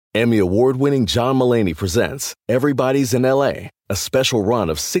Emmy award-winning John Mulaney presents Everybody's in L.A., a special run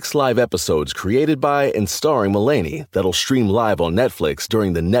of 6 live episodes created by and starring Mulaney that'll stream live on Netflix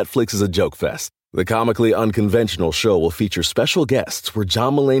during the Netflix is a Joke Fest. The comically unconventional show will feature special guests where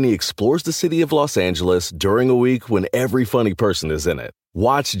John Mulaney explores the city of Los Angeles during a week when every funny person is in it.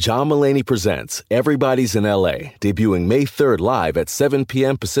 Watch John Mulaney Presents Everybody's in L.A., debuting May 3rd live at 7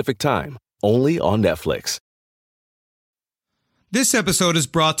 p.m. Pacific Time, only on Netflix. This episode is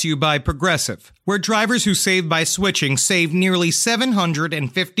brought to you by Progressive, where drivers who save by switching save nearly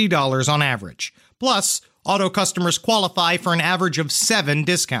 $750 on average. Plus, auto customers qualify for an average of 7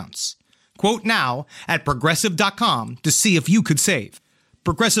 discounts. Quote now at Progressive.com to see if you could save.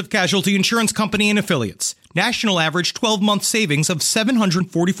 Progressive Casualty Insurance Company and Affiliates. National average 12-month savings of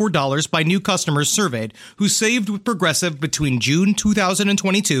 $744 by new customers surveyed who saved with Progressive between June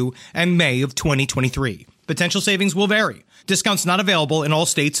 2022 and May of 2023. Potential savings will vary. Discounts not available in all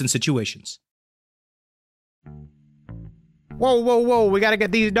states and situations. Whoa. We got to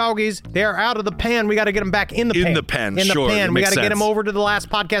get these doggies. They're out of the pen. We got to get them back in the pen. In the pen, In the sure. pen. We got to sense. get them over to the Last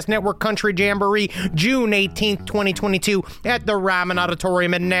Podcast Network Country Jamboree, June 18th, 2022, at the Ryman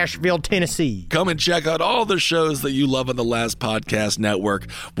Auditorium in Nashville, Tennessee. Come and check out all the shows that you love on the Last Podcast Network.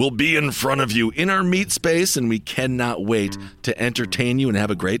 We'll be in front of you in our meet space, and we cannot wait to entertain you and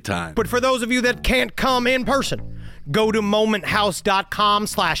have a great time. But for those of you that can't come in person, go to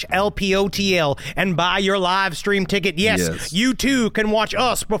momenthouse.com/LPOTL and buy your live stream ticket. Yes, you too can watch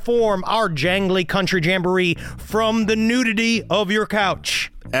us perform our jangly country jamboree from the nudity of your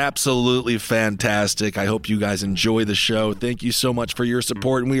couch. Absolutely fantastic. I hope you guys enjoy the show. Thank you so much for your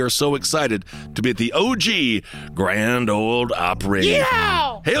support, and we are so excited to be at the OG Grand Ole Opry.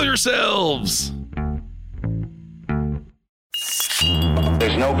 Yeah! Hail yourselves!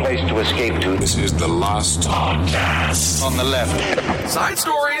 There's no place to escape to. This is the Last Podcast. On the left. Side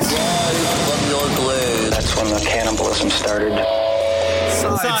stories. From your glade. That's when the cannibalism started.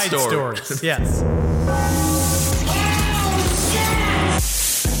 Side stories. Yes.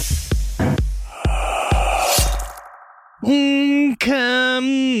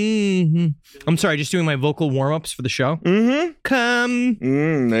 Come. I'm sorry, just doing my vocal warm-ups for the show. Mm-hmm. Come.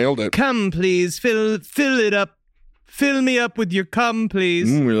 Nailed it. Come, please. Fill it up. Fill me up with your cum, please.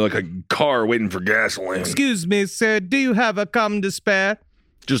 You're like a car waiting for gasoline. Excuse me, sir. Do you have a cum to spare?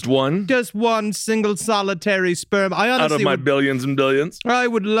 Just one? Just one single solitary sperm. I honestly Out of my billions and billions? I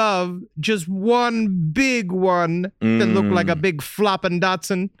would love just one big one that looked like a big flopping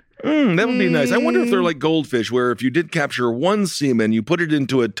Datsun. That would be nice. I wonder if they're like goldfish, where if you did capture one semen, you put it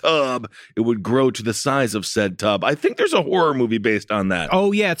into a tub, it would grow to the size of said tub. I think there's a horror movie based on that.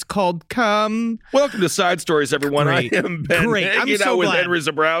 Oh, yeah, it's called Cum. Welcome to Side Stories, everyone. Great. I am Ben, hanging out with Henry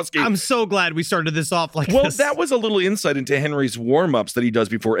Zabrowski. I'm so glad we started this off like well, this. that was a little insight into Henry's warm-ups that he does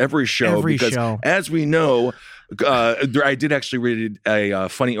before every show. Because as we know, I did actually read a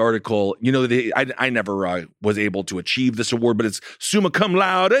funny article. You know, I never was able to achieve this award, but it's summa cum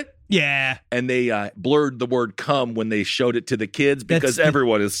laude. Yeah. And they blurred the word cum when they showed it to the kids because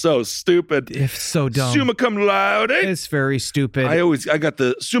everyone is so stupid. It's so dumb. Summa cum laude. It's very stupid. I got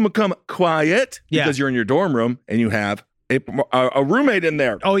the summa cum quiet because you're in your dorm room and you have a roommate in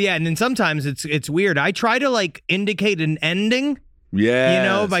there. Oh, yeah. And then sometimes it's weird. I try to like indicate an ending. Yeah. You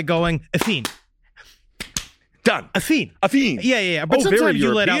know, by going, Athene. Done. Athene. Yeah. But sometimes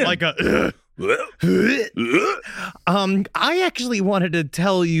you let out like a... I actually wanted to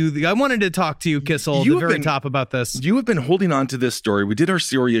tell you, I wanted to talk to you, Kissel, at the very top about this. You have been holding on to this story. We did our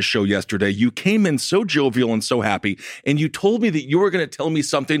serious show yesterday. You came in so jovial and so happy, and you told me that you were going to tell me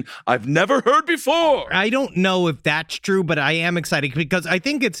something I've never heard before. I don't know if that's true, but I am excited because I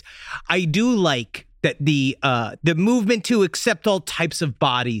think I do like that the movement to accept all types of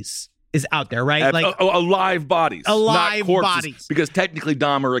bodies is out there, right? Like alive bodies. Alive not corpses, bodies. Because technically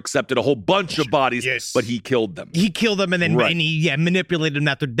Dahmer accepted a whole bunch of bodies, but he killed them. He killed them and then he manipulated them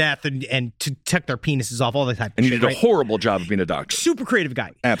after death and to take their penises off, all the time. And he did a horrible job of being a doctor. Super creative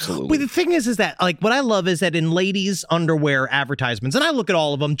guy. Absolutely. But the thing is that like what I love is that in ladies' underwear advertisements, and I look at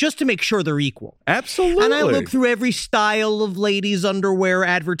all of them just to make sure they're equal. Absolutely. And I look through every style of ladies' underwear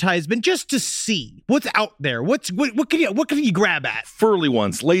advertisement just to see what's out there. What can you grab at? Furry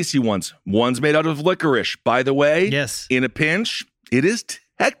ones, lacy ones made out of licorice. By the way, yes, in a pinch, it is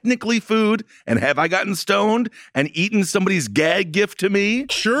technically food? And have I gotten stoned and eaten somebody's gag gift to me?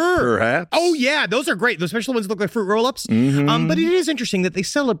 Sure. Perhaps. Oh, yeah. Those are great. Those special ones look like fruit roll-ups. Mm-hmm. But it is interesting that they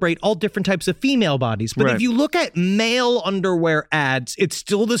celebrate all different types of female bodies. But if you look at male underwear ads, it's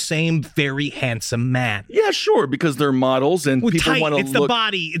still the same very handsome man. Yeah, sure, because they're models and people want to look.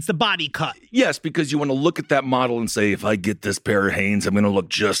 It's the body cut. Yes, because you want to look at that model and say, if I get this pair of Hanes, I'm going to look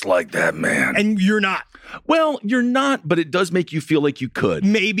just like that man. And you're not. Well, you're not, but it does make you feel like you could.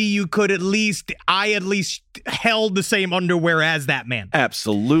 Maybe you could I at least held the same underwear as that man.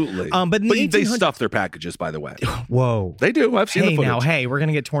 Absolutely. But they stuff their packages, by the way. Whoa. They do. I've seen the footage. We're going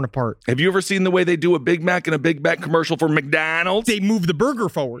to get torn apart. Have you ever seen the way they do a Big Mac in a Big Mac commercial for McDonald's? They move the burger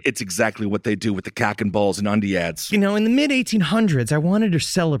forward. It's exactly what they do with the cock and balls and undie ads. In the mid-1800s, I wanted to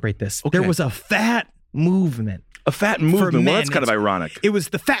celebrate this. Okay. There was a fat movement. A fat movement? Well, that's kind of ironic. It was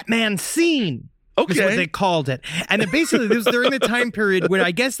the fat man scene. Okay. Is what they called it. And it basically, this was during the time period when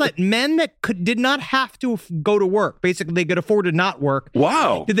I guess that men that did not have to go to work, basically they could afford to not work.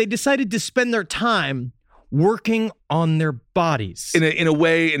 Wow. They decided to spend their time working on their bodies. In a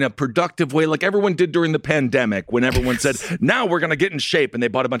way, in a productive way, like everyone did during the pandemic when everyone said, now we're going to get in shape. And they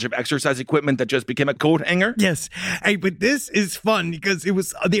bought a bunch of exercise equipment that just became a coat hanger. Yes. Hey, but this is fun because it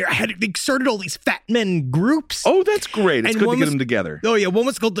was, they started all these fat men groups. Oh, that's great. It's good to get them together. Oh, yeah. One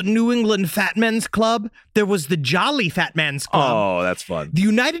was called the New England Fat Men's Club. There was the Jolly Fat Men's Club. Oh, that's fun. The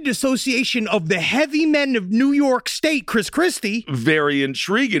United Association of the Heavy Men of New York State, Chris Christie. Very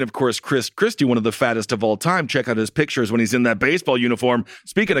intriguing. Of course, Chris Christie, one of the fattest of all time. Check out his pictures when he's in that baseball uniform.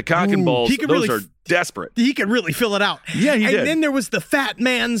 Speaking of cock and balls, those are desperate. He could really fill it out. Yeah, he did. And then there was the Fat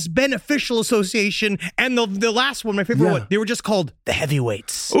Man's Beneficial Association, and the last one, my favorite one, they were just called the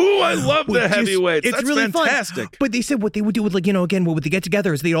Heavyweights. Ooh, I love the Heavyweights. It's That's really fantastic. Fun. But they said what they would do with, again, what would they get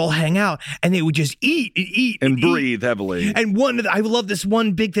together is they'd all hang out, and they would just eat and breathe heavily. And I love this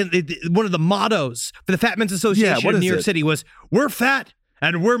one big thing, one of the mottos for the Fat Men's Association in New York City was, we're fat,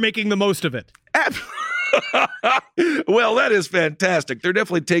 and we're making the most of it. Well, that is fantastic. They're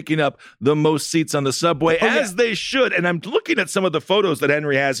definitely taking up the most seats on the subway, as they should. And I'm looking at some of the photos that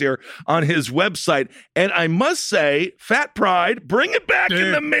Henry has here on his website. And I must say, Fat Pride, bring it back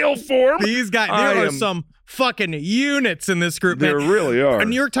in the male form. These guys, there are some fucking units in this group. There really are. A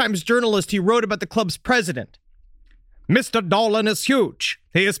New York Times journalist, he wrote about the club's president. Mr. Dolan is huge.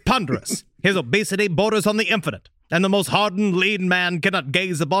 He is ponderous. His obesity borders on the infinite. And the most hardened, lean man cannot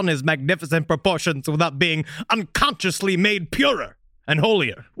gaze upon his magnificent proportions without being unconsciously made purer and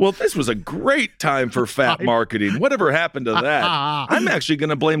holier. Well, this was a great time for fat marketing. Whatever happened to that? I'm actually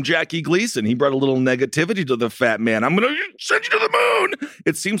going to blame Jackie Gleason. He brought a little negativity to the fat man. I'm going to send you to the moon.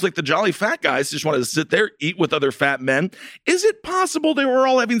 It seems like the jolly fat guys just wanted to sit there, eat with other fat men. Is it possible they were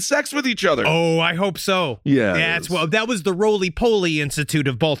all having sex with each other? Oh, I hope so. Yeah. That was the Roly-Poly Institute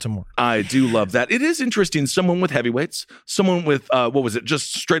of Baltimore. I do love that. It is interesting. Someone with heavyweights, someone with,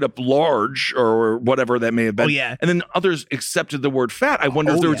 just straight up large or whatever that may have been. Oh, yeah. And then others accepted the word fat. I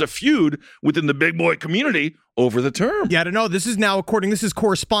wonder if there was a feud within the big boy community over the term. Yeah, I don't know. This is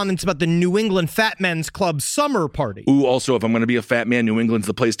correspondence about the New England Fat Men's Club summer party. Ooh, also, if I'm going to be a fat man, New England's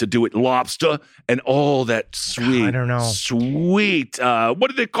the place to do it. Lobster and all that sweet, I don't know. Sweet, what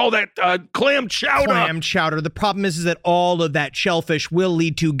do they call that? Clam chowder. Clam chowder. The problem is that all of that shellfish will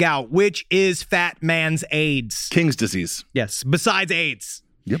lead to gout, which is fat man's AIDS. King's disease. Yes, besides AIDS.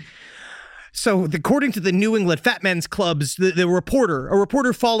 Yep. So, according to the New England Fat Men's Club's, a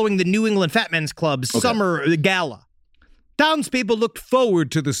reporter following the New England Fat Men's Club's summer gala, townspeople looked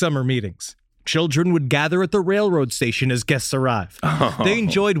forward to the summer meetings. Children would gather at the railroad station as guests arrived. Oh. They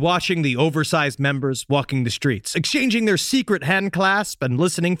enjoyed watching the oversized members walking the streets, exchanging their secret hand clasp and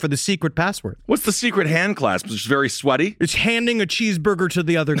listening for the secret password. What's the secret hand clasp? It's very sweaty? It's handing a cheeseburger to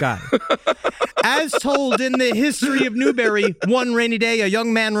the other guy. As told in the history of Newbury, one rainy day, a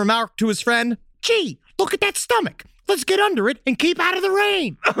young man remarked to his friend, "Gee, look at that stomach. Let's get under it and keep out of the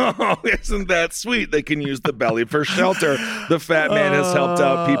rain." Oh, isn't that sweet? They can use the belly for shelter. The fat man has helped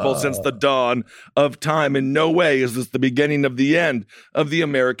out people since the dawn of time. In no way is this the beginning of the end of the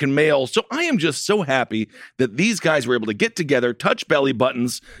American male. So I am just so happy that these guys were able to get together, touch belly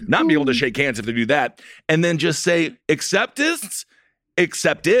buttons, not be able to shake hands if they do that, and then just say, acceptists?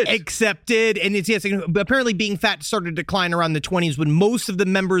 Accepted. And it's, yes, apparently being fat started to decline around the 20s when most of the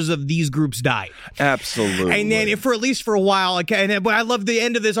members of these groups died. Absolutely. And then at least for a while, and I love the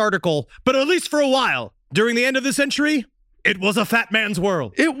end of this article, but at least for a while, during the end of the century, it was a fat man's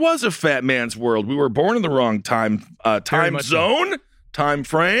world. It was a fat man's world. We were born in the wrong time zone, time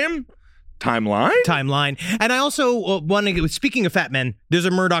frame. Timeline. And I also want to, speaking of fat men, there's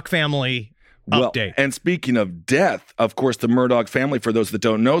a Murdaugh family update. And speaking of death, of course, the Murdaugh family, for those that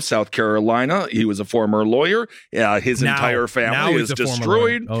don't know, South Carolina, he was a former lawyer. His entire family is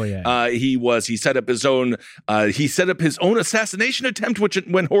destroyed. Oh, yeah. He set up his own assassination attempt, which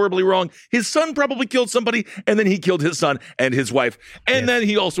went horribly wrong. His son probably killed somebody, and then he killed his son and his wife. And then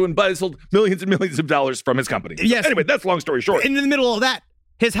he also embezzled millions and millions of dollars from his company. Yes. Anyway, that's long story short. And in the middle of that,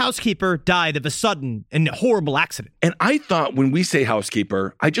 his housekeeper died of a sudden and horrible accident. And I thought when we say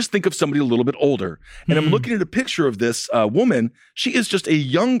housekeeper, I just think of somebody a little bit older. And I'm looking at a picture of this woman. She is just a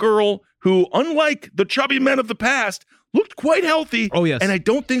young girl who, unlike the chubby men of the past, looked quite healthy. Oh, yes. And I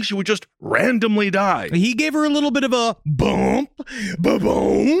don't think she would just randomly die. He gave her a little bit of a bump,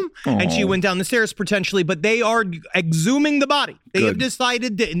 ba-boom, and she went down the stairs potentially, but they are exhuming the body. They have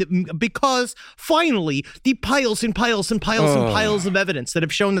decided that because finally the piles and piles and piles and piles of evidence that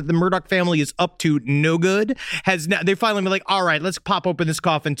have shown that the Murdaugh family is up to no good has now, they finally been like, all right, let's pop open this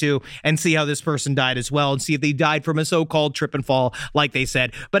coffin too and see how this person died as well and see if they died from a so-called trip and fall like they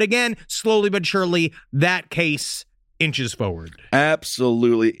said. But again, slowly but surely, that case inches forward.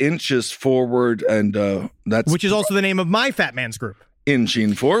 Absolutely. Inches forward. And that's... Which is also the name of my Fat Man's group.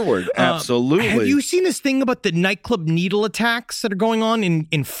 Inching forward. Absolutely. Have you seen this thing about the nightclub needle attacks that are going on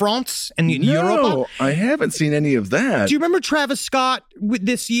in France and in Europe? No, I haven't seen any of that. Do you remember Travis Scott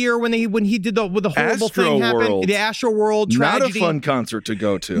this year when he did the horrible thing happened? The Astro World tragedy. Not a fun concert to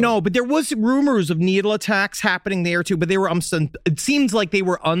go to. No, but there was rumors of needle attacks happening there too, but they were it seems like they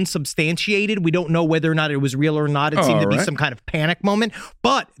were unsubstantiated. We don't know whether or not it was real or not. It seemed to be some kind of panic moment.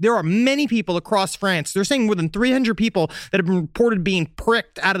 But there are many people across France. They're saying more than 300 people that have been reported being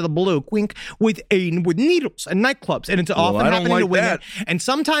pricked out of the blue, wink, with needles and nightclubs, and it's often happening to women. And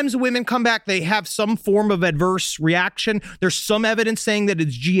sometimes women come back, they have some form of adverse reaction. There's some evidence saying that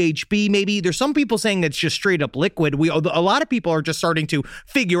it's GHB, maybe. There's some people saying it's just straight up liquid. A lot of people are just starting to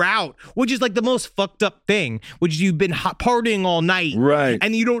figure out, which is like the most fucked up thing, which is you've been partying all night, right?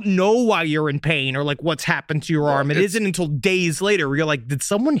 And you don't know why you're in pain or like what's happened to your arm. It isn't until days later where you're like, did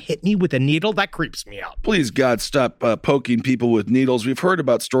someone hit me with a needle? That creeps me out. Please, God, stop poking people with needles. We've heard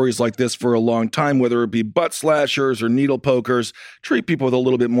about stories like this for a long time, whether it be butt slashers or needle pokers. Treat people with a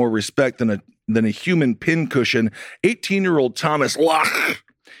little bit more respect than a human pincushion. 18-year-old Thomas Lach,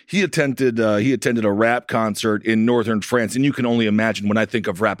 he attended a rap concert in northern France, and you can only imagine when I think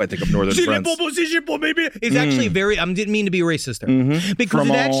of rap, I think of northern France. It's actually I didn't mean to be racist there, because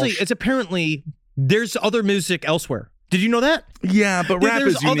it's apparently there's other music elsewhere. Did you know that? Yeah, but rap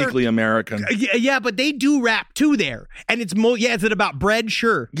is uniquely American. Yeah, but they do rap too there, and it's is it about bread?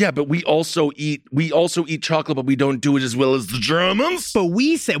 Sure. Yeah, but we also eat chocolate, but we don't do it as well as the Germans. But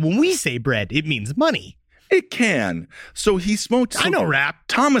when we say bread, it means money. It can. So he smoked. I know rap.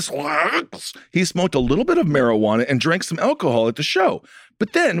 Thomas Lach, he smoked a little bit of marijuana and drank some alcohol at the show.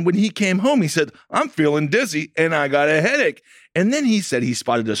 But then when he came home, he said, "I'm feeling dizzy and I got a headache." And then he said he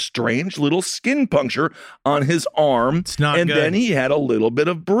spotted a strange little skin puncture on his arm. It's not good. And then he had a little bit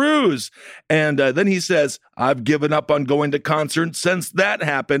of bruise. And then he says, "I've given up on going to concerts since that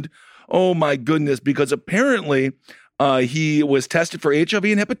happened." Oh, my goodness, because apparently he was tested for HIV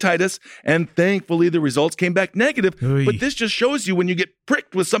and hepatitis, and thankfully the results came back negative. Oy. But this just shows you when you get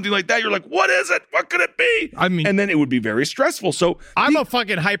pricked with something like that, you're like, what is it? What could it be? I mean, and then it would be very stressful. So I'm a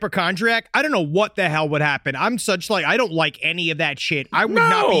fucking hypochondriac. I don't know what the hell would happen. I'm I don't like any of that shit. I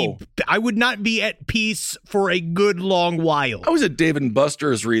would not be at peace for a good long while. I was at Dave &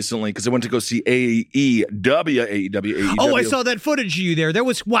 Buster's recently because I went to go see AEW. Oh, I saw that footage of you there. That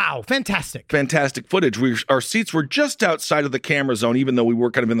was, wow, fantastic. Fantastic footage. Our seats were just outside of the camera zone, even though we were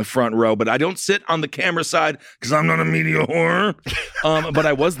kind of in the front row, but I don't sit on the camera side because I'm not a media whore. But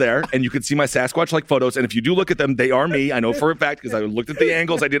I was there, and you could see my Sasquatch-like photos, and if you do look at them, they are me. I know for a fact because I looked at the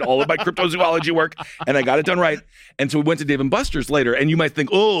angles. I did all of my cryptozoology work, and I got it done right. And so we went to Dave & Buster's later, and you might think,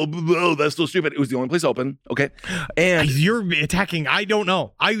 oh, that's so stupid. It was the only place open, okay? And you're attacking. I don't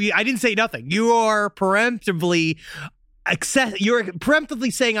know. I didn't say nothing. You are preemptively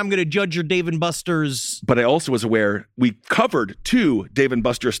saying I'm going to judge your Dave & Buster's. But I also was aware we covered 2 Dave &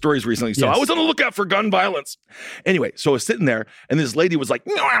 Buster's stories recently, so yes. I was on the lookout for gun violence. Anyway, so I was sitting there, and this lady was like,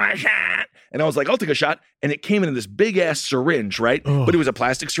 "No, I'm a shot." And I was like, "I'll take a shot." And it came in this big-ass syringe, right? Ugh. But it was a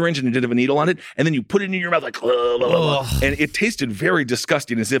plastic syringe, and it did have a needle on it. And then you put it in your mouth like, blah, blah, blah. And it tasted very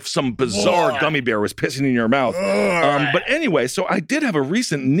disgusting, as if some bizarre gummy bear was pissing in your mouth. But anyway, so I did have a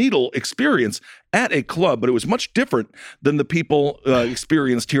recent needle experience at a club, but it was much different than the people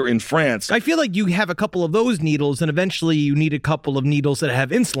experienced here in France. I feel like you have a couple of those needles, and eventually you need a couple of needles that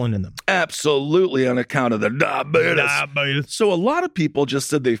have insulin in them. Absolutely, on account of the diabetes. So a lot of people just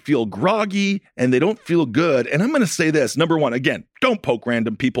said they feel groggy, and they don't feel good. And I'm going to say this. Number one, again, don't poke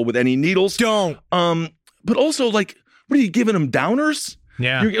random people with any needles. Don't. But also, like, what are you giving them, downers?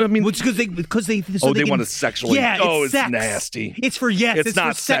 Yeah. I mean, well, because they want to sexually. Yeah, it's sex. nasty. It's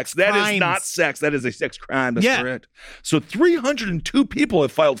not sex. That is not sex. That is a sex crime. That's correct. So 302 people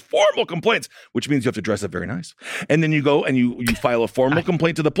have filed formal complaints, which means you have to dress up very nice. And then you go and you file a formal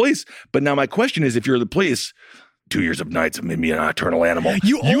complaint to the police. But now my question is, if you're the police, 2 years of nights have made me a nocturnal animal.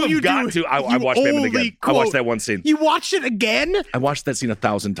 I watched Batman again. I watched that one scene. You watched it again? I watched that scene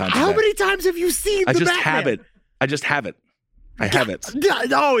 1,000 times. How many times have you seen I the just Batman? have it. I just have it. I have it.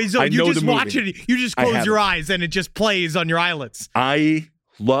 No, you just watch it. You just close your eyes and it just plays on your eyelids. I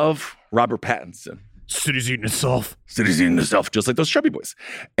love Robert Pattinson. City's eating itself. City's eating itself, just like those chubby boys.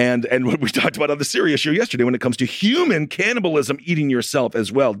 And what we talked about on the Serious show yesterday, when it comes to human cannibalism, eating yourself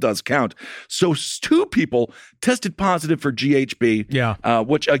as well does count. So 2 people tested positive for GHB. Yeah.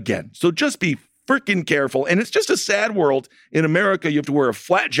 Which again, so just be freaking careful. And it's just a sad world. In America, you have to wear a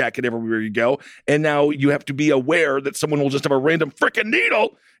flat jacket everywhere you go. And now you have to be aware that someone will just have a random freaking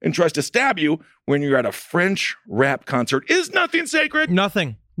needle and tries to stab you when you're at a French rap concert. Is nothing sacred?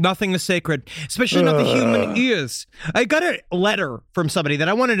 Nothing is sacred, especially not the human ears. I got a letter from somebody that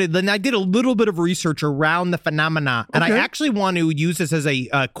I wanted to, then I did a little bit of research around the phenomena, and I actually want to use this as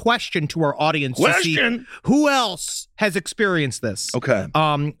a question to our audience to see who else has experienced this. Okay.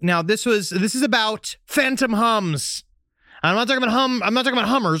 Now this is about phantom hums. I'm not talking about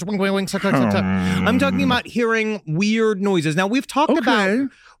hummers. Wing, wing, wing, suck, suck, suck, suck. I'm talking about hearing weird noises. Now we've talked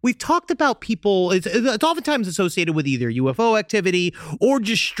about people. It's oftentimes associated with either UFO activity or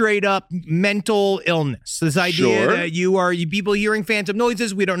just straight up mental illness. This idea that you people hearing phantom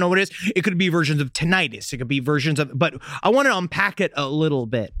noises. We don't know what it is. It could be versions of tinnitus. It could be versions of. But I want to unpack it a little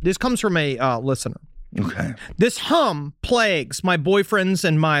bit. This comes from a listener. Okay. This hum plagues my boyfriends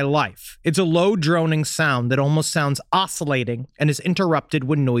and my life. It's a low droning sound that almost sounds oscillating and is interrupted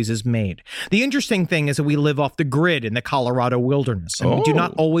when noise is made. The interesting thing is that we live off the grid in the Colorado wilderness, and we do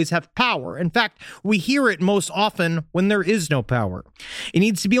not always have power. In fact, we hear it most often when there is no power. It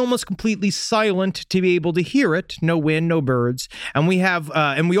needs to be almost completely silent to be able to hear it. No wind, no birds, and we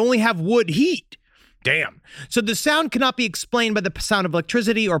only have wood heat. Damn. So the sound cannot be explained by the sound of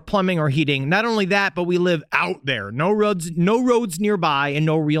electricity or plumbing or heating. Not only that, but we live out there. No roads nearby and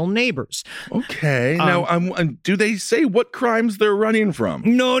no real neighbors. Okay. Now, do they say what crimes they're running from?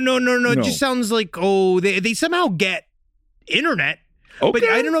 No. It just sounds like, they somehow get internet. Okay. But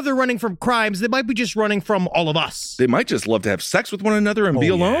I don't know if they're running from crimes. They might be just running from all of us. They might just love to have sex with one another and be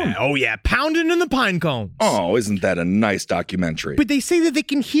alone. Oh, yeah. Pounding in the pine cones. Oh, isn't that a nice documentary? But they say that they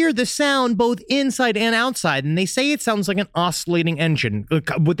can hear the sound both inside and outside, and they say it sounds like an oscillating engine.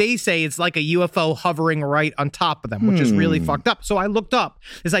 What they say is like a UFO hovering right on top of them, which is really fucked up. So I looked up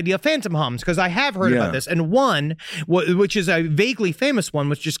this idea of phantom hums because I have heard about this. And one, which is a vaguely famous one,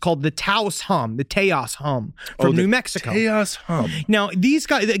 was just called the Taos hum, the Teos hum from New Mexico. Teos hum. Now, these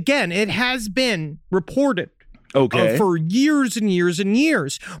guys, again, it has been reported for years and years and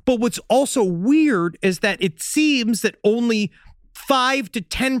years. But what's also weird is that it seems that only 5 to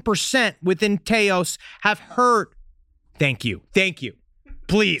 10% within Teos have heard. Thank you.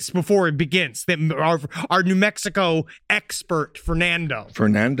 Please, before it begins, our New Mexico expert, Fernando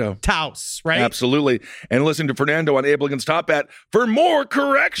Taos, right? Absolutely. And listen to Fernando on Abe Lincoln's Top Hat for more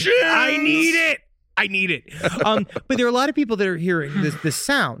corrections. I need it. But there are a lot of people that are hearing this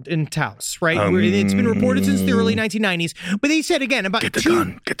sound in Taos, right? It's been reported since the early 1990s. But they said, again, about Get the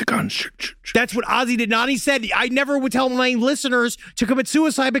gun. That's what Ozzy did not. He said, I never would tell my listeners to commit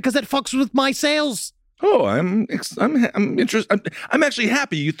suicide because that fucks with my sales. Oh, I'm interested. I'm actually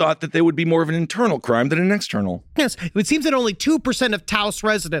happy you thought that they would be more of an internal crime than an external. Yes, it seems that only 2% of Taos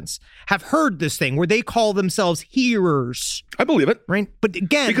residents have heard this thing where they call themselves hearers. I believe it. Right? But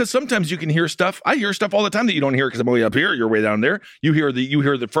again, because sometimes you can hear stuff. I hear stuff all the time that you don't hear because I'm way up here. You're way down there. You hear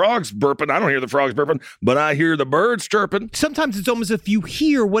the frogs burping. I don't hear the frogs burping, but I hear the birds chirping. Sometimes it's almost if you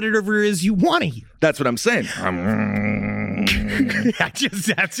hear whatever it is you want to hear. That's what I'm saying. That's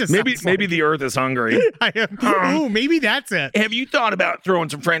just maybe the earth is hungry. Maybe that's it. Have you thought about throwing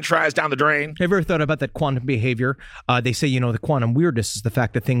some French fries down the drain? Have you ever thought about that quantum behavior? They say, the quantum weirdness is the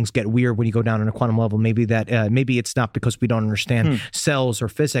fact that things get weird when you go down on a quantum level. Maybe maybe it's not because we don't understand cells or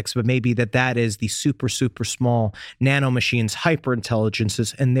physics, but maybe that is the super, super small nanomachines, hyper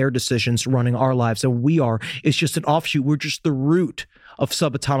intelligences, and their decisions running our lives. And it's just an offshoot. We're just the root of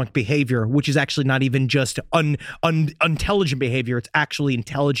subatomic behavior, which is actually not even just unintelligent behavior. It's actually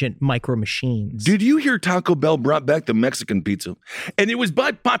intelligent micro machines. Did you hear Taco Bell brought back the Mexican pizza? And it was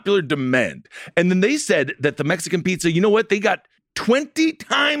by popular demand. And then they said that the Mexican pizza, you know what? They got 20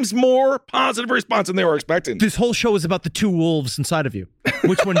 times more positive response than they were expecting. This whole show is about the two wolves inside of you.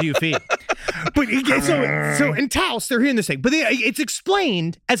 Which one do you feed? But so in Taos, they're hearing this thing, but it's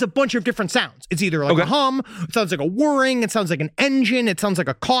explained as a bunch of different sounds. It's either like a hum, it sounds like a whirring, it sounds like an engine, it sounds like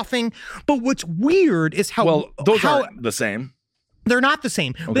a coughing. But what's weird is how those aren't the same. They're not the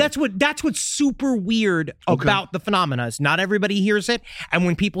same. Okay. But that's what's super weird about the phenomena is not everybody hears it, and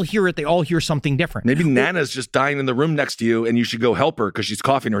when people hear it, they all hear something different. Maybe Nana's just dying in the room next to you, and you should go help her because she's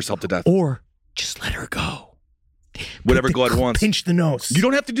coughing herself to death. Or just let her go. Whatever God wants. Pinch the nose. You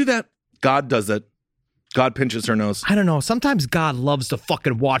don't have to do that. God does it. God pinches her nose. I don't know. Sometimes God loves to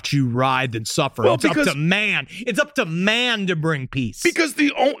fucking watch you writhe and suffer. Well, it's up to man. It's up to man to bring peace. Because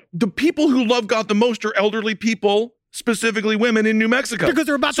the people who love God the most are elderly people. Specifically women in New Mexico. Because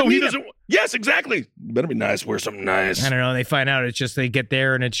they're about to meet him. Yes, exactly. You better be nice. Wear something nice. I don't know. They find out it's just they get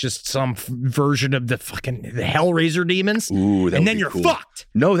there and it's just some version of the Hellraiser demons. Ooh, and then you're fucked.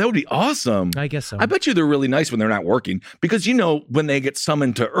 No, that would be awesome. I guess so. I bet you they're really nice when they're not working. Because, when they get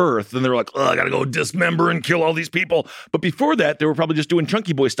summoned to Earth, then they're like, I got to go dismember and kill all these people. But before that, they were probably just doing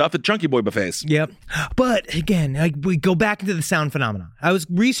Chunky Boy stuff at Chunky Boy buffets. Yep. But again, we go back into the sound phenomena. I was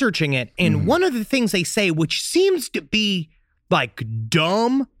researching it, and one of the things they say, which seems to be like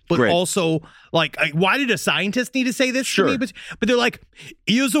dumb, but also like, why did a scientist need to say this to me? But they're like,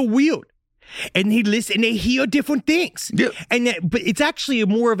 ears are weird. And they listen and they hear different things. Yeah. But it's actually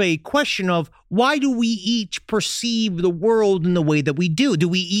more of a question of why do we each perceive the world in the way that we do? Do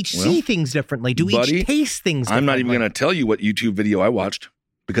we each see things differently? Do we each taste things differently? I'm not even going to tell you what YouTube video I watched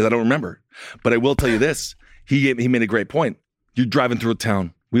because I don't remember. But I will tell you this. He made a great point. You're driving through a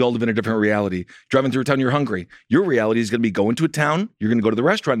town. We all live in a different reality. Driving through a town, you're hungry. Your reality is going to be going to a town. You're going to go to the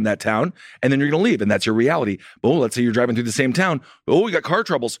restaurant in that town, and then you're going to leave, and that's your reality. But let's say you're driving through the same town. We got car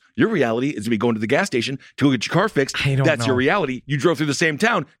troubles. Your reality is to be going to the gas station to go get your car fixed. That's your reality. You drove through the same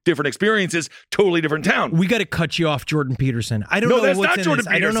town, different experiences, totally different town. We got to cut you off, Jordan Peterson. I don't know what's not in Jordan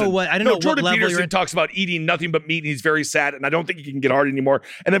this. Peterson. I don't know what. I don't know Jordan what level Peterson talks about eating nothing but meat, and he's very sad, and I don't think he can get hard anymore.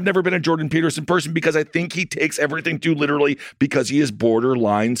 And I've never been a Jordan Peterson person because I think he takes everything too literally because he is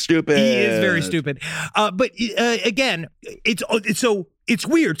borderline stupid. He is very stupid. But again, it's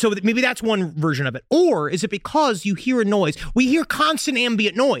weird. So maybe that's one version of it. Or is it because you hear a noise? We hear constant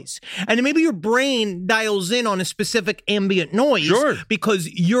ambient noise. And then maybe your brain dials in on a specific ambient noise because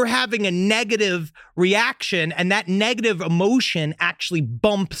you're having a negative reaction and that negative emotion actually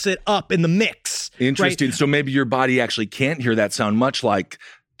bumps it up in the mix. Interesting. Right? So maybe your body actually can't hear that sound, much like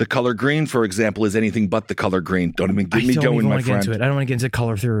the color green, for example, is anything but the color green. Don't even get me going, my friend. I don't want to get into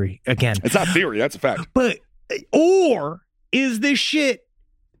color theory again. It's not theory. That's a fact. But, or is this shit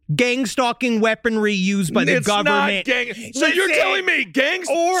gang stalking weaponry used by the government? It's not gang. So you're telling me gangs?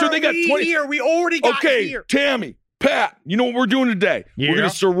 So they got 20. Here. We already got here. Tammy, Pat, you know what we're doing today? Yeah. We're going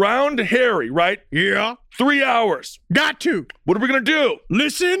to surround Harry, right? Yeah. 3 hours. Got to. What are we going to do?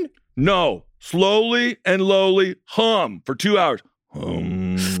 Listen? No. Slowly and lowly hum for 2 hours.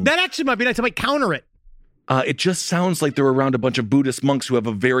 That actually might be nice. I might counter it. It just sounds like they're around a bunch of Buddhist monks who have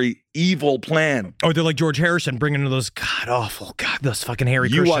a very evil plan. Or they're like George Harrison bringing in those those fucking Hare Krishnas.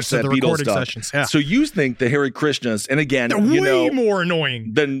 You watch that recording stuff. Sessions. Yeah. So you think the Hare Krishnas, and again, they're way more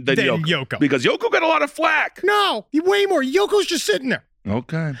annoying than Yoko. Because Yoko got a lot of flack. No, way more. Yoko's just sitting there.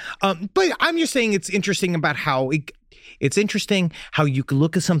 Okay. But I'm just saying it's interesting about how it's interesting how you can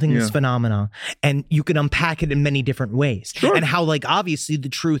look at something that's phenomena and you can unpack it in many different ways. Sure. And how, like, obviously the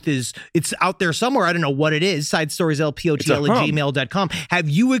truth is it's out there somewhere. I don't know what it is. SideStoriesLPOTL@gmail.com. Have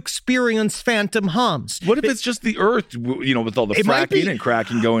you experienced phantom hums? What if it's just the earth, with all the fracking and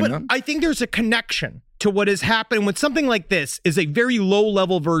cracking going on? I think there's a connection to what has happened with something like this is a very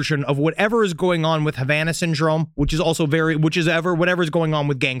low-level version of whatever is going on with Havana syndrome, which is also whatever is going on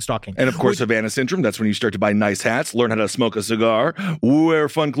with gang stalking. And of course, Havana syndrome, that's when you start to buy nice hats, learn how to smoke a cigar, wear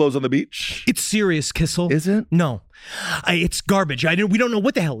fun clothes on the beach. It's serious, Kissel. Is it? No. It's garbage. We don't know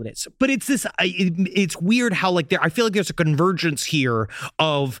what the hell it is, but it's this. It's weird how I feel like there's a convergence here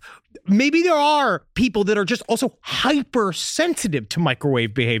of maybe there are people that are just also hypersensitive to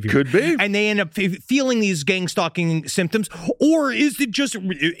microwave behavior. Could be, and they end up feeling these gang stalking symptoms, or is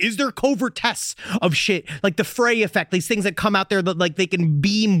there covert tests of shit like the Frey effect? These things that come out there that they can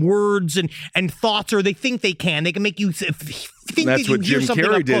beam words and thoughts, or they think they can make you. That's what Jim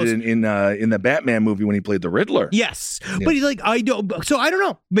Carrey did in the Batman movie when he played the Riddler. Yes, yeah. But he's like, I don't. So I don't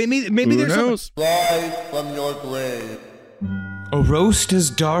know. Maybe there's something. Rise from your grave. A roast as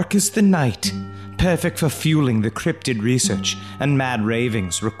dark as the night, perfect for fueling the cryptid research and mad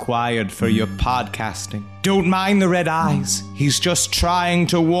ravings required for your podcasting. Don't mind the red eyes. He's just trying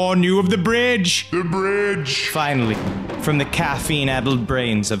to warn you of the bridge. The bridge. Finally, from the caffeine-addled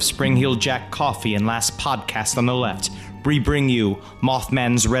brains of Spring Heel Jack Coffee and Last Podcast on the Left, we bring you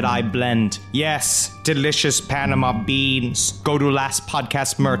Mothman's Red Eye Blend. Yes, delicious Panama beans. Go to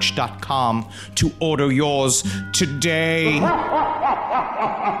lastpodcastmerch.com to order yours today.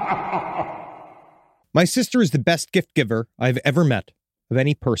 My sister is the best gift giver I've ever met of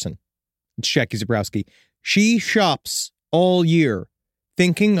any person. It's Jackie Zabrowski. She shops all year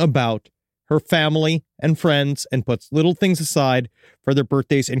thinking about her family and friends and puts little things aside for their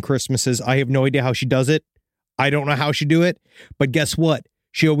birthdays and Christmases. I have no idea how she does it. I don't know how she do it, but guess what?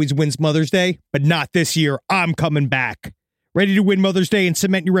 She always wins Mother's Day, but not this year. I'm coming back. Ready to win Mother's Day and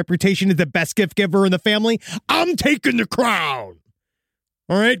cement your reputation as the best gift giver in the family? I'm taking the crown.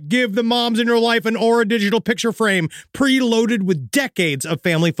 All right, give the moms in your life an Aura digital picture frame preloaded with decades of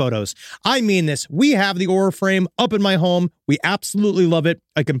family photos. I mean this. We have the Aura frame up in my home. We absolutely love it.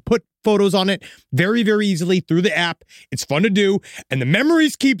 I can put photos on it very, very easily through the app. It's fun to do, and the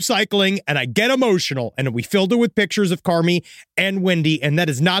memories keep cycling, and I get emotional. And we filled it with pictures of Carmi and Wendy, and that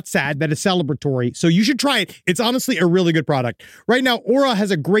is not sad. That is celebratory. So you should try it. It's honestly a really good product. Right now, Aura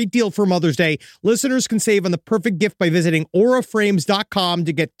has a great deal for Mother's Day. Listeners can save on the perfect gift by visiting auraframes.com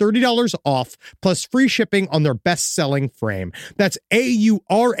to get $30 off, plus free shipping on their best-selling frame. That's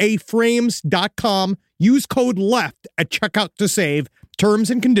auraframes.com. Use code LEFT at checkout to save. Terms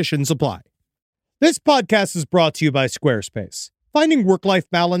and conditions apply. This podcast is brought to you by Squarespace. Finding work-life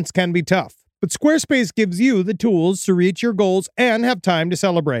balance can be tough, but Squarespace gives you the tools to reach your goals and have time to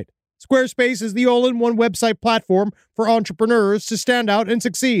celebrate. Squarespace is the all-in-one website platform for entrepreneurs to stand out and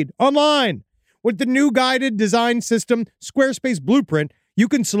succeed online. With the new guided design system, Squarespace Blueprint, you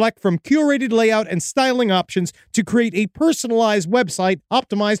can select from curated layout and styling options to create a personalized website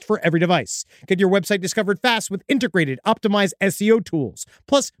optimized for every device. Get your website discovered fast with integrated, optimized SEO tools.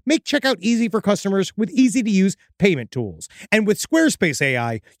 Plus, make checkout easy for customers with easy-to-use payment tools. And with Squarespace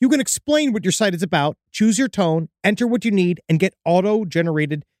AI, you can explain what your site is about, choose your tone, enter what you need, and get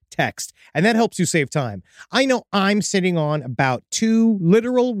auto-generated text. And that helps you save time. I know I'm sitting on about 2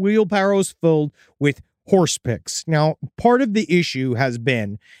 literal wheelbarrows filled with horse pics. Now, part of the issue has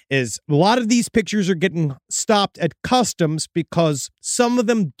been is a lot of these pictures are getting stopped at customs because some of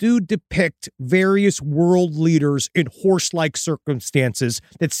them do depict various world leaders in horse-like circumstances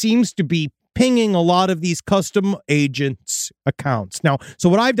that seems to be pinging a lot of these custom agents' accounts. Now, so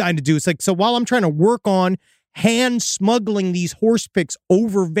what I've done to do is so while I'm trying to work on hand smuggling these horse pics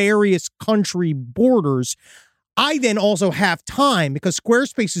over various country borders, I then also have time, because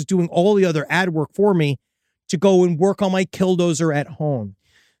Squarespace is doing all the other ad work for me, to go and work on my Killdozer at home.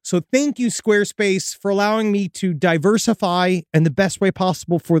 So thank you, Squarespace, for allowing me to diversify in the best way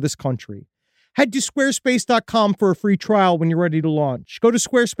possible for this country. Head to squarespace.com for a free trial when you're ready to launch. Go to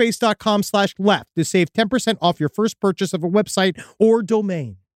squarespace.com/left to save 10% off your first purchase of a website or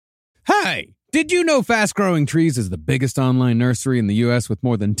domain. Hey! Did you know Fast Growing Trees is the biggest online nursery in the U.S. with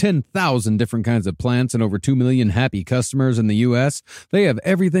more than 10,000 different kinds of plants and over 2 million happy customers in the U.S.? They have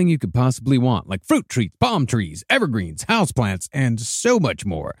everything you could possibly want, like fruit trees, palm trees, evergreens, houseplants, and so much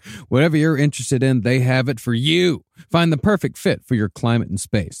more. Whatever you're interested in, they have it for you. Find the perfect fit for your climate and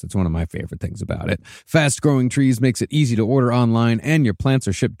space. That's one of my favorite things about it. Fast Growing Trees makes it easy to order online, and your plants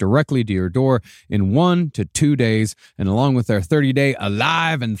are shipped directly to your door in 1 to 2 days. And along with their 30-day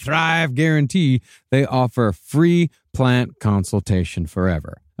Alive and Thrive guarantee, they offer free plant consultation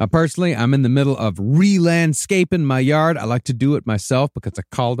forever. Now, personally, I'm in the middle of re-landscaping my yard. I like to do it myself because I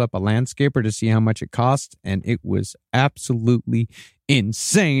called up a landscaper to see how much it cost, and it was absolutely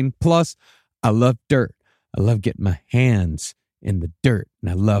insane. Plus, I love dirt. I love getting my hands in the dirt, and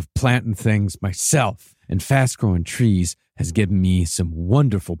I love planting things myself. And Fast Growing Trees has given me some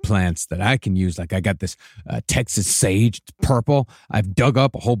wonderful plants that I can use. Like I got this Texas sage, it's purple. I've dug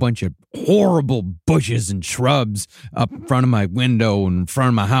up a whole bunch of horrible bushes and shrubs up in front of my window and in front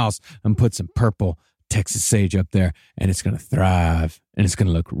of my house, and put some purple Texas sage up there, and it's going to thrive, and it's going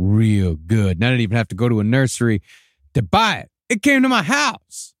to look real good. And I didn't even have to go to a nursery to buy it. It came to my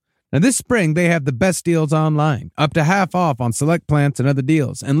house. Now, this spring, they have the best deals online, up to half off on select plants and other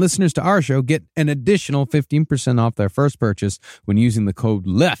deals. And listeners to our show get an additional 15% off their first purchase when using the code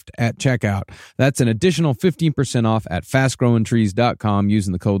LEFT at checkout. That's an additional 15% off at fastgrowingtrees.com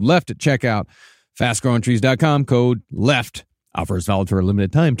using the code LEFT at checkout. Fastgrowingtrees.com, code LEFT. Offers valid for a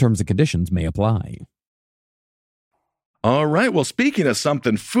limited time. Terms and conditions may apply. All right. Well, speaking of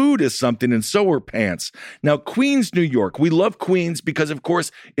something, food is something, and so are pants. Now, Queens, New York. We love Queens because, of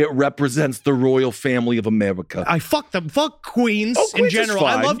course, it represents the royal family of America. I fuck them. Fuck Queens, Queens in general. Is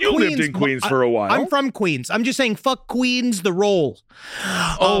fine. I love you Queens. lived in Queens for a while. I'm from Queens. I'm just saying, fuck Queens, the role.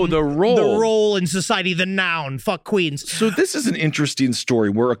 The role. The role in society, the noun. Fuck Queens. So this is an interesting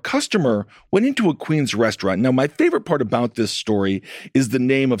story where a customer went into a Queens restaurant. Now, my favorite part about this story is the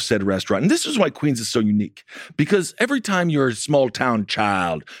name of said restaurant. And this is why Queens is so unique. Because every time you're a small town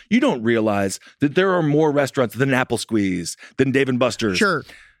child, you don't realize that there are more restaurants than Apple Squeeze, than Dave & Buster's. Sure.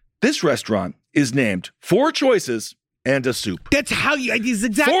 This restaurant is named 4 Choices and a Soup. That's how you, it's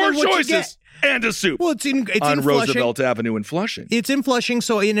exactly 4 what choices you get. And a soup. Well, it's in Roosevelt Flushing. Avenue in Flushing. It's in Flushing,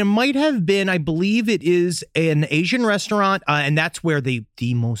 so and it might have been, I believe it is an Asian restaurant, and that's where the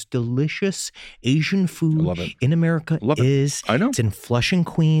most delicious Asian food in America is. I know. It's in Flushing,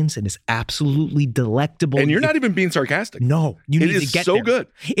 Queens, and it's absolutely delectable. And you're not even being sarcastic. No, you need to get so there. good.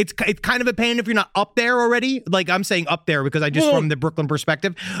 It's kind of a pain if you're not up there already. Like I'm saying up there because I just from the Brooklyn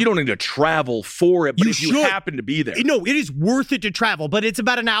perspective. You don't need to travel for it, but if you should. happen to be there. No, it is worth it to travel, but it's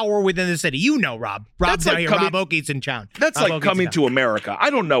about an hour within the city. You know, Rob. Rob's out here. Rob Oakey's in town. That's like coming to America. I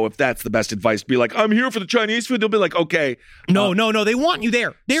don't know if that's the best advice to be like, I'm here for the Chinese food. They'll be like, okay. No. They want you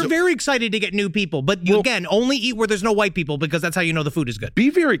there. They're very excited to get new people. But again, only eat where there's no white people because that's how you know the food is good. Be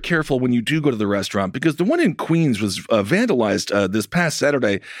very careful when you do go to the restaurant because the one in Queens was vandalized this past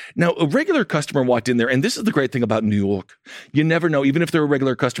Saturday. Now, a regular customer walked in there, and this is the great thing about New York. You never know. Even if they're a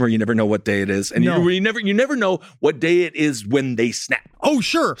regular customer, you never know what day it is. And you never know what day it is when they snap. Oh,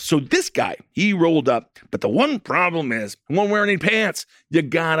 sure. So this guy, he rolled up, but the one problem is, he won't wear any pants. You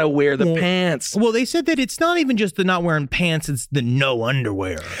gotta wear the pants. Well, they said that it's not even just the not wearing pants, it's the no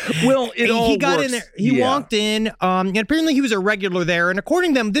underwear. Well, he got works. in there. He walked in, and apparently he was a regular there. And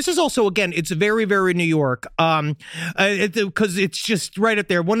according to them, this is also, again, it's very, very New York. Because it's just right up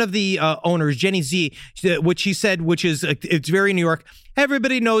there. One of the owners, Jenny Z, which she said, which is, it's very New York.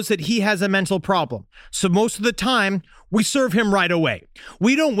 Everybody knows that he has a mental problem. So most of the time, we serve him right away.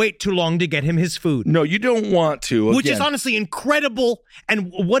 We don't wait too long to get him his food. No, you don't want to. Which is honestly incredible, and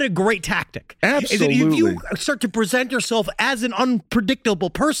what a great tactic. Absolutely. If you start to present yourself as an unpredictable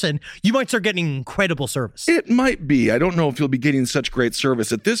person, you might start getting incredible service. It might be. I don't know if you'll be getting such great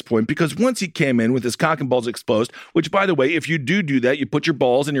service at this point, because once he came in with his cock and balls exposed, which, by the way, if you do that, you put your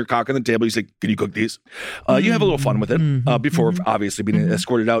balls and your cock on the table, you say, can you cook these? You have a little fun with it before obviously being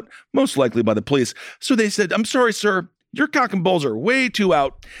escorted out, most likely by the police. So they said, I'm sorry, sir. Your cock and balls are way too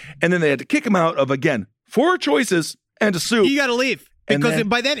out. And then they had to kick him out of, again, 4 choices and a soup. You got to leave. Because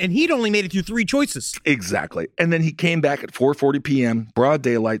by then, and he'd only made it through 3 choices. Exactly. And then he came back at 4:40 p.m., broad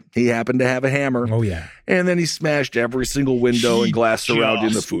daylight. He happened to have a hammer. Oh, yeah. And then he smashed every single window and glass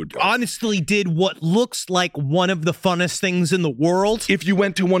surrounding the food. Honestly did what looks like one of the funnest things in the world. If you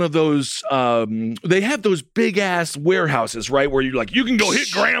went to one of those, they have those big-ass warehouses, right, where you're like, you can go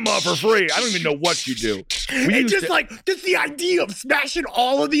hit grandma for free. I don't even know what you do. Just the idea of smashing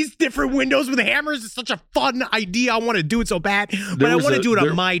all of these different windows with hammers is such a fun idea. I want to do it so bad. But I want to do it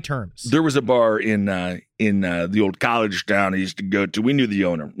on my terms. There was a bar in the old college town I used to go to. We knew the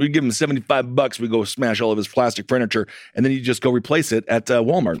owner. We'd give him $75. We'd go smash all of his plastic furniture, and then you just go replace it at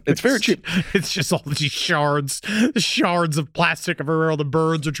Walmart. It's very cheap. It's just all these shards of plastic everywhere. All the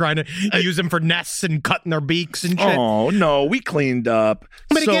birds are trying to use them for nests and cutting their beaks and shit. Oh, no, we cleaned up.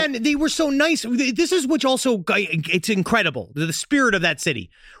 But again, they were so nice. This is which also, it's incredible. The spirit of that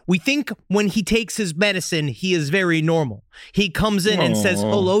city. We think when he takes his medicine, he is very normal. He comes in and says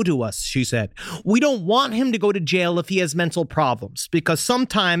hello to us, she said. We don't want him to go to jail if he has mental problems, because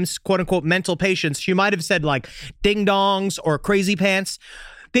sometimes, quote unquote, mental patients, she might have said like ding dongs or crazy pants.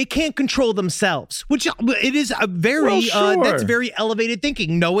 They can't control themselves, which it is a very, that's very elevated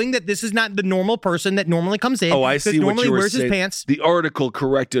thinking, knowing that this is not the normal person that normally comes in. Oh, I see what you were wears saying. His pants. The article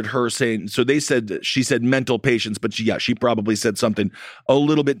corrected her saying, so she said mental patients, but she probably said something a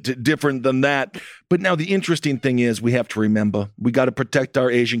little bit different than that. But now the interesting thing is we have to remember, we got to protect our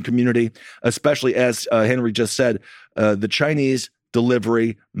Asian community, especially as Henry just said, the Chinese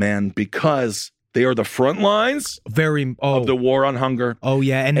delivery man, because they are the front lines of the war on hunger. Oh,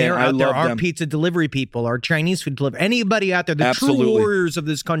 yeah. And they're out there. Our pizza delivery people, our Chinese food delivery, anybody out there, the true warriors of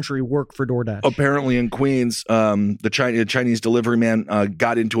this country work for DoorDash. Apparently in Queens, the Chinese delivery man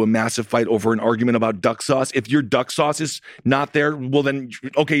got into a massive fight over an argument about duck sauce. If your duck sauce is not there, well then,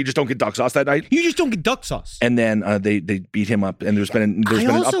 okay, you just don't get duck sauce that night. You just don't get duck sauce. And then they beat him up, and there's been an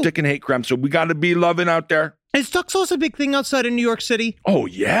uptick in hate crimes. So we got to be loving out there. Is duck sauce a big thing outside of New York City? Oh,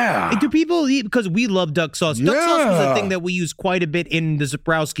 yeah. Do people eat, because we love duck sauce. Duck sauce was a thing that we used quite a bit in the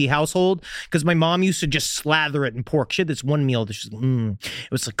Zabrowski household, because my mom used to just slather it in pork. She had this one meal that she's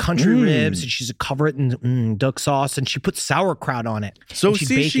it was like country ribs, and she used to cover it in duck sauce, and she put sauerkraut on it. So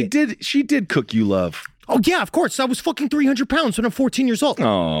see, she did cook you love. Oh yeah, of course. I was fucking 300 pounds when I'm 14 years old.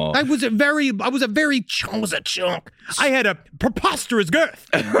 Oh, I was a chunk. I had a preposterous girth.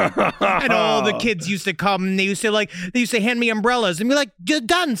 And all the kids used to come and they used to hand me umbrellas and be like, "Good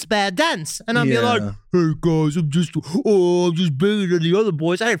dance, bad dance." And I'd be like, "Hey guys, I'm just bigger than the other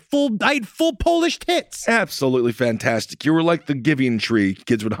boys." I had full Polish tits. Absolutely fantastic. You were like the giving tree.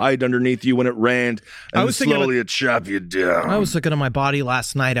 Kids would hide underneath you when it rained, and slowly it'd chop you down. I was looking at my body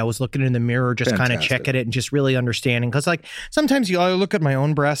last night. I was looking in the mirror, just kind of checking it and just really understanding. Because like sometimes I look at my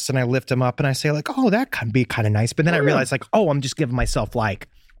own breasts and I lift them up and I say like, "Oh, that can be kind of nice." But then I realize like, "Oh, I'm just giving myself like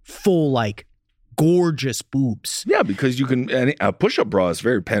full like gorgeous boobs." Yeah, because you can. A push-up bra is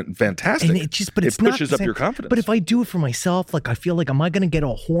very fantastic. And it pushes up your confidence. But if I do it for myself, like I feel like, am I going to get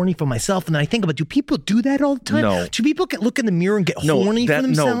all horny for myself? And then I think about, do people do that all the time? No. Do people look in the mirror and get horny for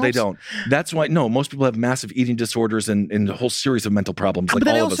themselves? No, they don't. That's why. No, most people have massive eating disorders and a whole series of mental problems. Like but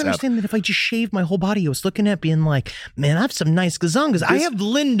all I of also us have. understand that if I just shave my whole body, I was looking at being like, man, I have some nice gazongas. I have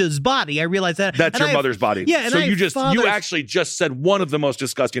Linda's body. I realize that. That's your mother's body. Yeah. And so you actually just said one of the most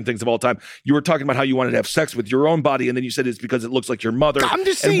disgusting things of all time. You were talking about how you wanted to have sex with your own body, and then you said it's because it looks like your mother. I'm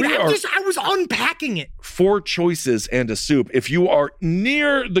just saying, I was unpacking it. 4 choices and a soup. If you are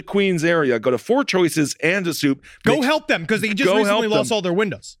near the Queens area, go to 4 choices and a soup. Go help them, because they just recently lost all their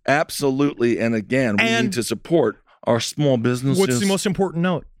windows. Absolutely. And again, we need to support our small businesses. What's the most important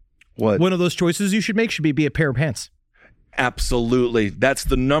note? What? One of those choices you should make should be a pair of pants. Absolutely. That's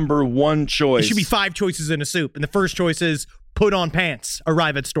the number one choice. It should be 5 choices in a soup. And the first choice is put on pants,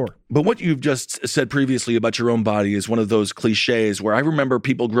 arrive at store. But what you've just said previously about your own body is one of those cliches where I remember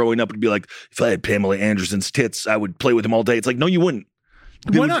people growing up and be like, if I had Pamela Anderson's tits, I would play with them all day. It's like, no, you wouldn't.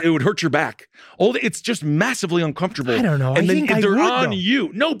 Why not? It would hurt your back. It's just massively uncomfortable. I don't know. And then they're on you.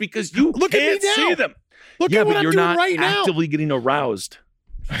 No, because you can't see them. Look at what I'm doing right now. But you're not actively getting aroused.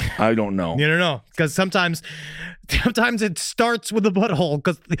 I don't know. You don't know. Because sometimes it starts with the butthole.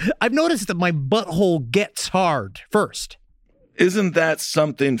 Because I've noticed that my butthole gets hard first. Isn't that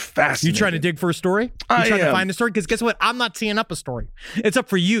something fascinating? You trying to dig for a story? You trying to find a story? Because guess what? I'm not teeing up a story. It's up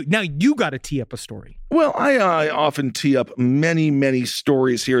for you. Now you got to tee up a story. Well, I often tee up many, many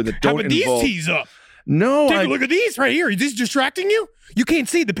stories here that don't involve... How about these tees up? No, Take a look at these right here. Is this distracting you? You can't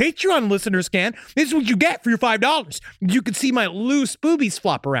see. The Patreon listeners can. This is what you get for your $5. You can see my loose boobies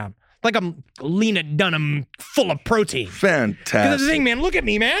flop around like I'm Lena Dunham full of protein. Fantastic. That's the thing, man. Look at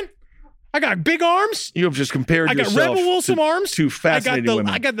me, man. I got big arms. You have just compared yourself Rebel Wilson arms. To fascinating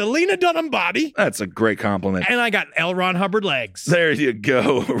women. I got the Lena Dunham body. That's a great compliment. And I got L. Ron Hubbard legs. There you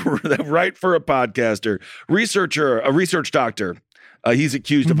go. Right for a podcaster. A research doctor. He's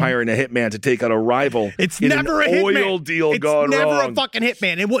accused of hiring a hitman to take out a rival. It's never a hitman. Oil deal gone wrong. It's never a fucking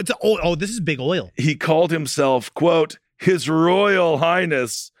hitman. This is big oil. He called himself, quote, His Royal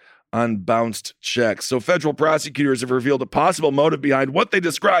Highness on bounced checks. So federal prosecutors have revealed a possible motive behind what they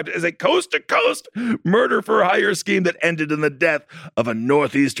described as a coast-to-coast murder-for-hire scheme that ended in the death of a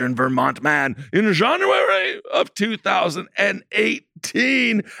northeastern Vermont man in January of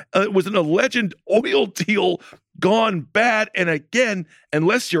 2018. It was an alleged oil deal gone bad. And again,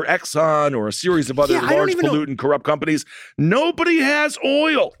 unless you're Exxon or a series of other large pollutant corrupt companies, nobody has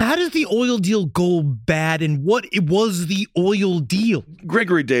oil. How does the oil deal go bad, and what it was the oil deal?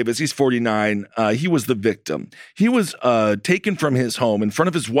 Gregory Davis, he's 49. He was the victim. He was taken from his home in front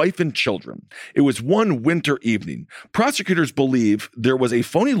of his wife and children. It was one winter evening. Prosecutors believe there was a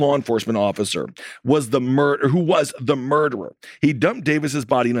phony law enforcement officer who was the murderer. He dumped Davis's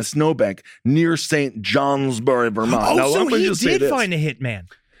body in a snowbank near St. Johnsbury, Vermont. Oh, now, so he did find a hitman.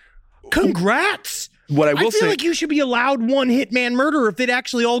 Congrats. What I will say, feel like you should be allowed one hitman murder if it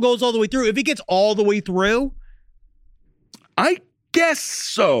actually all goes all the way through. If it gets all the way through. I guess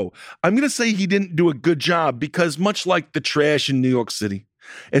so. I'm going to say he didn't do a good job because much like the trash in New York City,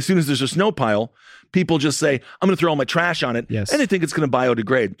 as soon as there's a snow pile, people just say, I'm going to throw all my trash on it. Yes. And I think it's going to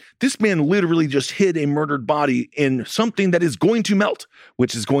biodegrade. This man literally just hid a murdered body in something that is going to melt,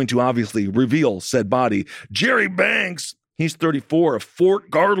 which is going to obviously reveal said body. Jerry Banks, he's 34, of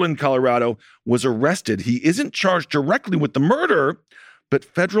Fort Garland, Colorado, was arrested. He isn't charged directly with the murder, but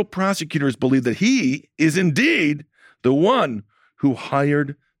federal prosecutors believe that he is indeed the one who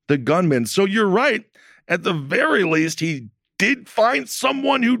hired the gunman. So you're right. At the very least, he did find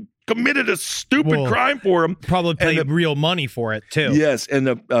someone who committed a stupid crime for him. Probably paid real money for it, too. Yes, and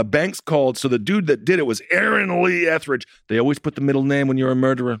the banks called. So the dude that did it was Aaron Lee Etheridge. They always put the middle name when you're a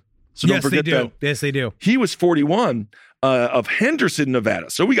murderer. So don't forget that. Yes, they do. He was 41 of Henderson, Nevada.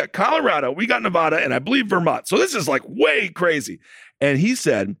 So we got Colorado, we got Nevada, and I believe Vermont. So this is like way crazy. And he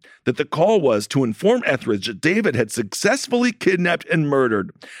said that the call was to inform Etheridge that David had successfully kidnapped and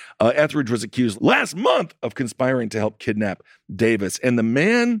murdered. Etheridge was accused last month of conspiring to help kidnap Davis. And the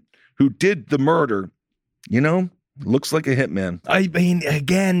man who did the murder, looks like a hitman. I mean,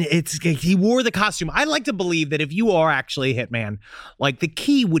 again, he wore the costume. I like to believe that if you are actually a hitman, like the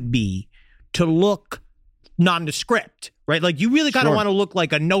key would be to look nondescript, right? Like you really kind of want to look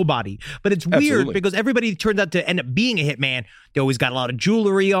like a nobody. But it's weird because everybody turns out to end up being a hitman. They always got a lot of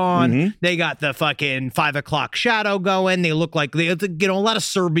jewelry on. Mm-hmm. They got the fucking 5 o'clock shadow going. They look like a lot of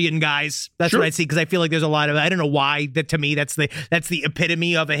Serbian guys. That's what I see because I feel like there's a lot of, I don't know why, that to me that's the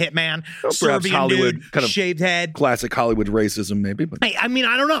epitome of a hitman. Well, Serbian Hollywood, dude, kind of shaved head. Classic Hollywood racism, maybe. But. I mean,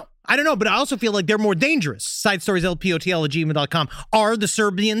 I don't know, but I also feel like they're more dangerous. SideStoriesLPOTL@gmail.com. Are the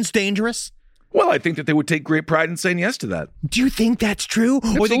Serbians dangerous? Well, I think that they would take great pride in saying yes to that. Do you think that's true?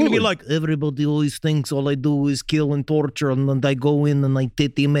 Absolutely. Or are they going to be like, everybody always thinks all I do is kill and torture, and then I go in and I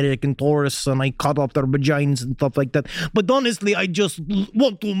take the American tourists and I cut off their vaginas and stuff like that. But honestly, I just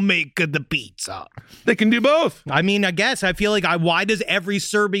want to make the pizza. They can do both. I mean, I guess. I feel like, why does every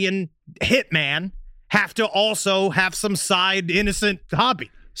Serbian hitman have to also have some side innocent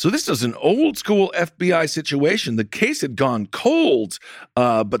hobby? So this is an old school FBI situation. The case had gone cold,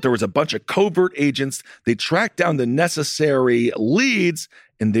 but there was a bunch of covert agents. They tracked down the necessary leads,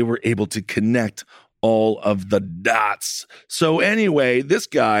 and they were able to connect all of the dots. So anyway, this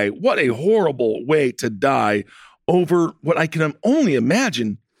guy, what a horrible way to die over what I can only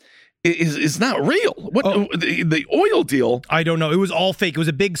imagine is not real. The oil deal? I don't know. It was all fake. It was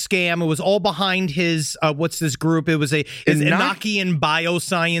a big scam. It was all behind his what's this group? It was his Enochian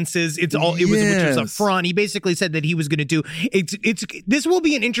Biosciences. It was a front. He basically said that he was going to do this will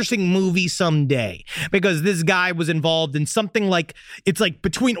be an interesting movie someday because this guy was involved in something like it's like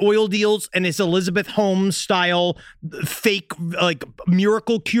between oil deals and his Elizabeth Holmes style fake like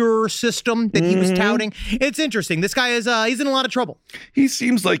miracle cure system that he was touting. It's interesting. This guy is he's in a lot of trouble. He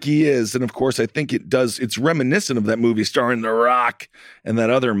seems like he is. And of course, I think it's reminiscent of that movie starring The Rock and that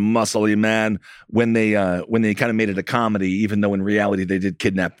other muscly man when they kind of made it a comedy, even though in reality they did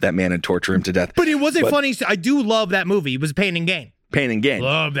kidnap that man and torture him to death. But it wasn't funny. I do love that movie. It was Pain and Gain. Pain and Gain.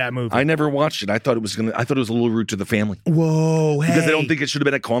 Love that movie. I never watched it. I thought it was a little rude to the family. Whoa, hey. Because I don't think it should have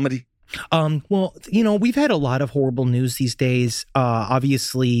been a comedy. Well, we've had a lot of horrible news these days.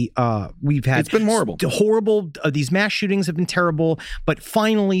 Obviously, we've had it's been horrible. These mass shootings have been terrible, but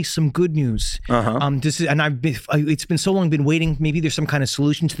finally some good news. It's been so long, been waiting. Maybe there's some kind of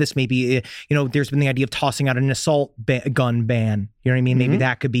solution to this. Maybe there's been the idea of tossing out an assault gun ban. You know what I mean? Maybe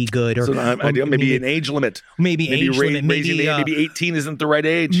that could be good. Or maybe an age limit. Maybe 18 isn't the right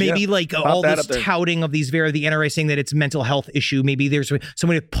age. Maybe all this touting of these the NRA saying that it's a mental health issue. Maybe there's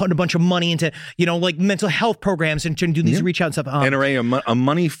somebody putting a bunch of money into, like mental health programs and do these reach out and stuff. NRA, a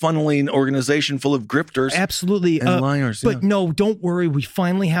money funneling organization full of grifters. Absolutely. And liars. But no, don't worry. We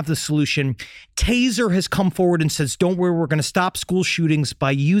finally have the solution. Taser has come forward and says, don't worry, we're going to stop school shootings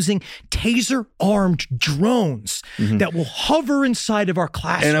by using taser-armed drones that will hover inside of our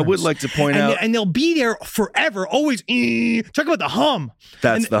classrooms. And I would like to point out. And they'll be there forever, always. Talk about the hum.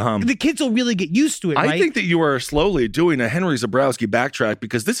 That's the hum. The kids will really get used to it, right? I think that you are slowly doing a Henry Zebrowski backtrack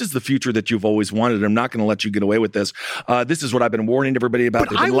because this is the future that you've always wanted. I'm not going to let you get away with this. This is what I've been warning everybody about.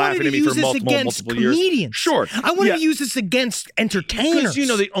 They've been laughing at me for multiple years. Sure. I wanted to use this against entertainers.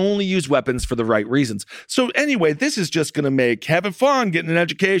 Because, they only use weapons for the right reasons. So anyway, this is just going to make having fun, getting an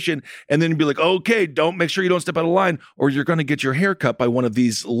education, and then be like, okay, make sure you don't step out of line, or you're going to get your hair cut by one of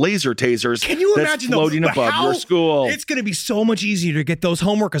these laser tasers. Can you imagine floating above your school? It's going to be so much easier to get those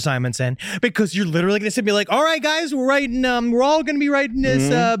homework assignments in because you're literally going to sit and be like, all right, guys, we're all going to be writing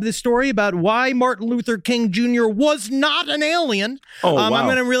this story about why Martin Luther King Jr. was not an alien. Oh, wow. I'm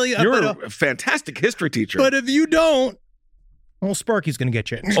going to really... You're a fantastic history teacher. But if you don't, Sparky's going to get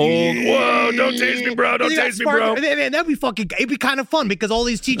you. Whoa, don't taste me, bro. Don't taste me, bro. Man, it'd be kind of fun because all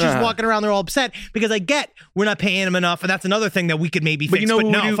these teachers walking around, they're all upset because I get we're not paying them enough. And that's another thing that we could maybe fix. But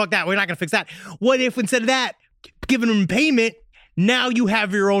no, fuck that. We're not going to fix that. What if instead of that, giving them payment, now you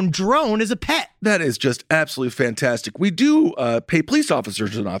have your own drone as a pet? That is just absolutely fantastic. We do pay police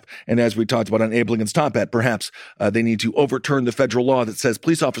officers enough, and as we talked about on Abe Lincoln's Top Hat, perhaps they need to overturn the federal law that says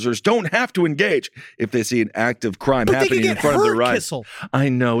police officers don't have to engage if they see an act of crime happening in front of their eyes. Kissel. I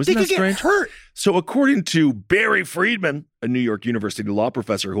know, isn't that strange? Get hurt. So according to Barry Friedman, a New York University law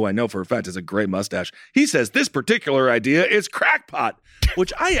professor who I know for a fact has a great mustache, he says this particular idea is crackpot,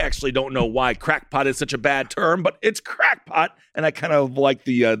 which I actually don't know why crackpot is such a bad term, but it's crackpot, and I kind of like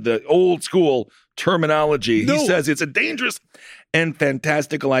the old school terminology. No. He says it's a dangerous and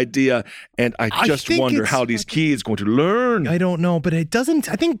fantastical idea, and I just wonder how these kids going to learn. I don't know, but it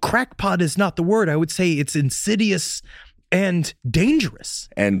doesn't. I think crackpot is not the word. I would say it's insidious and dangerous.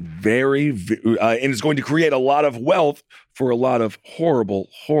 And and it's going to create a lot of wealth for a lot of horrible,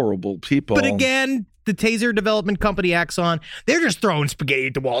 horrible people. But again, the Taser Development Company, Axon, they're just throwing spaghetti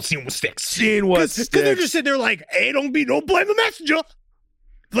at the wall, seeing what sticks. Because they're just sitting there like, hey, don't blame the messenger.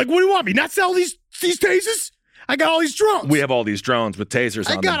 Like, what do you want me? Not sell these tasers? I got all these drones. We have all these drones with tasers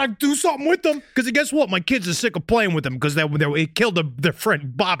on them. I gotta do something with them. Because guess what? My kids are sick of playing with them because they killed their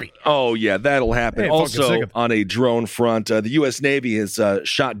friend Bobby. Oh, yeah, that'll happen. Also, on a drone front, the U.S. Navy has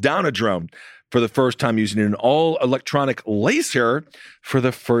shot down a drone for the first time using an all-electronic laser for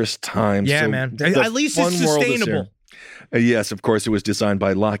the first time. Yeah, so man. At least it's sustainable. Yes, of course, it was designed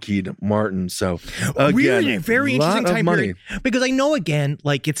by Lockheed Martin. So, again, really, very interesting time period. Because I know, again,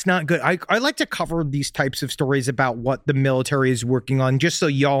 like, it's not good. I like to cover these types of stories about what the military is working on, just so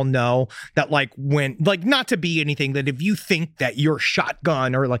y'all know that, like, not to be anything, that if you think that your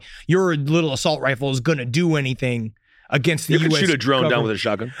shotgun or, like, your little assault rifle is going to do anything against the U.S. You can shoot a drone down with a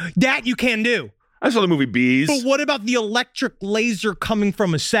shotgun. That you can do. I saw the movie Bees. But what about the electric laser coming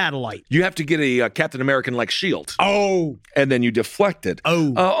from a satellite? You have to get a Captain American-like shield. Oh. And then you deflect it.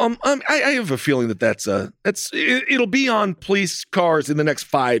 Oh. I have a feeling that it'll be on police cars in the next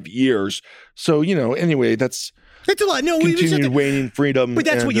 5 years. So, anyway, that's a lot. No, continued waning freedom. But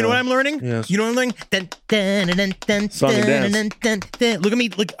that's what, you know what I'm learning? Yes. You know what I'm learning? Song and dance. Look at me.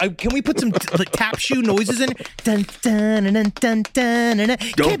 Look, can we put some tap shoe noises in? Don't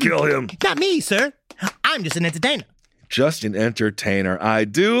kill him. Not me, sir. I'm just an entertainer. Just an entertainer. I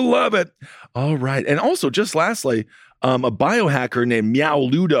do love it. All right. And also, just lastly, a biohacker named Meow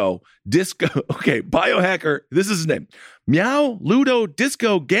Ludo Disco. Okay, biohacker. This is his name. Meow Ludo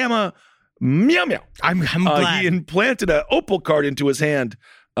Disco Gamma Meow Meow. I'm glad. He implanted an opal card into his hand.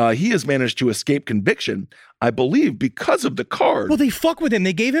 He has managed to escape conviction, I believe, because of the card. Well, they fuck with him.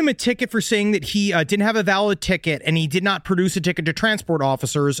 They gave him a ticket for saying that he didn't have a valid ticket and he did not produce a ticket to transport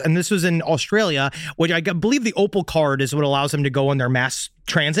officers. And this was in Australia, which I believe the opal card is what allows him to go on their mass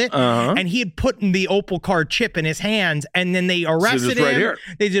transit. Uh-huh. And he had put the opal card chip in his hands, and then they arrested him. Here.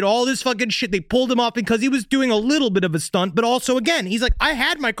 They did all this fucking shit. They pulled him off because he was doing a little bit of a stunt, but also, again, he's like, I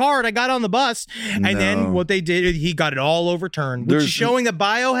had my card. I got on the bus. And then what they did, he got it all overturned, which is showing that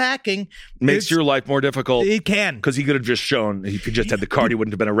biohacking makes your life more difficult. It can. Because he could have just shown, if he just had the card, he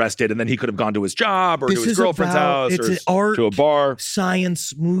wouldn't have been arrested, and then he could have gone to his job or to his girlfriend's house or to a bar.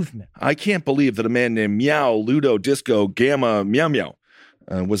 Science movement. I can't believe that a man named Meow Ludo Disco Gamma Meow Meow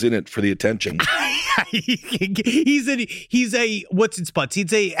was in it for the attention. He's a what's its butts?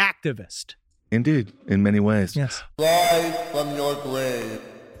 He's a activist. Indeed, in many ways. Yes. Rise from your grave.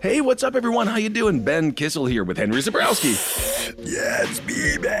 Hey, what's up, everyone? How you doing? Ben Kissel here with Henry Zebrowski. Yeah, it's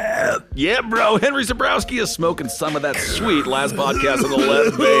me, man. Yeah, bro. Henry Zebrowski is smoking some of that sweet last podcast on the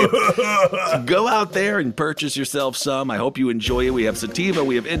left, babe. So go out there and purchase yourself some. I hope you enjoy it. We have sativa,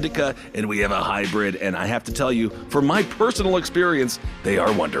 we have indica, and we have a hybrid. And I have to tell you, from my personal experience, they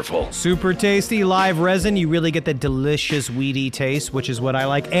are wonderful. Super tasty live resin. You really get the delicious weedy taste, which is what I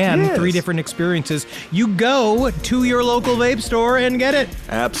like. And 3 different experiences. You go to your local vape store and get it.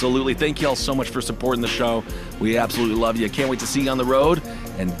 Absolutely. Thank you all so much for supporting the show. We absolutely love you. Can't wait to see you on the road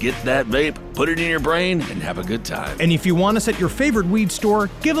and get that vape, put it in your brain, and have a good time. And if you want us at your favorite weed store,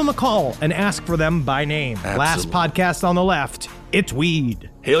 give them a call and ask for them by name. Absolutely. Last podcast on the left, it's weed.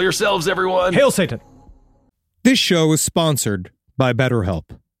 Hail yourselves, everyone. Hail Satan. This show is sponsored by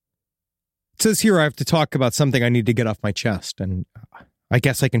BetterHelp. It says here I have to talk about something I need to get off my chest, and I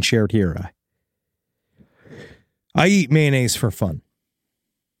guess I can share it here. I eat mayonnaise for fun.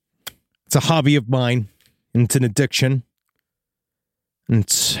 It's a hobby of mine, and it's an addiction. And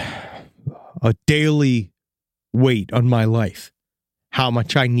it's a daily weight on my life. How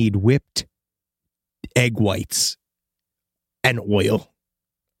much I need whipped egg whites and oil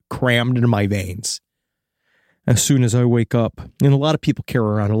crammed into my veins as soon as I wake up. And a lot of people carry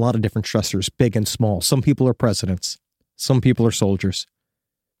around a lot of different stressors, big and small. Some people are presidents. Some people are soldiers.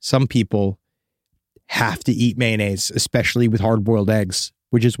 Some people have to eat mayonnaise, especially with hard-boiled eggs,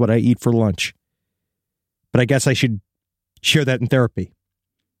 which is what I eat for lunch. But I guess I should share that in therapy.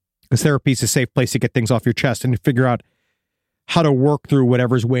 Because therapy is a safe place to get things off your chest and to figure out how to work through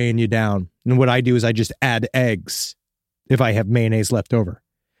whatever's weighing you down. And what I do is I just add eggs if I have mayonnaise left over.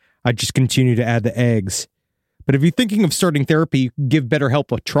 I just continue to add the eggs. But if you're thinking of starting therapy, give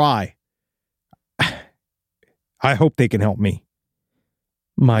BetterHelp a try. I hope they can help me.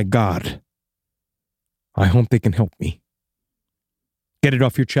 My God. I hope they can help me. Get it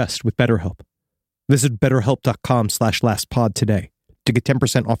off your chest with BetterHelp. Visit BetterHelp.com/lastpod today to get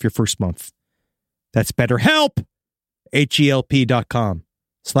 10% off your first month. That's BetterHelp.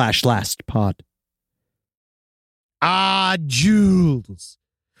 HELP.com/lastpod. Ah, Jules.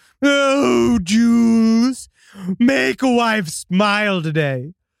 Oh, Jules. Make a wife smile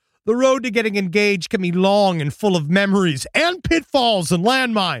today. The road to getting engaged can be long and full of memories and pitfalls and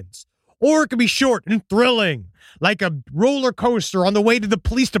landmines. Or it can be short and thrilling, like a roller coaster on the way to the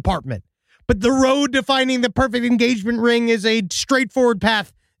police department. But the road to finding the perfect engagement ring is a straightforward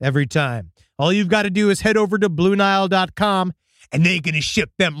path every time. All you've got to do is head over to BlueNile.com, and they're going to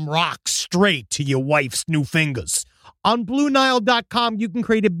ship them rocks straight to your wife's new fingers. On BlueNile.com, you can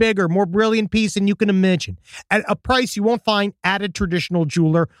create a bigger, more brilliant piece than you can imagine at a price you won't find at a traditional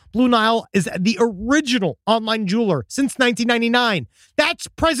jeweler. Blue Nile is the original online jeweler since 1999. That's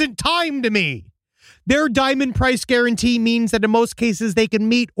present time to me. Their diamond price guarantee means that in most cases they can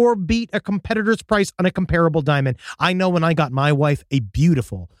meet or beat a competitor's price on a comparable diamond. I know when I got my wife a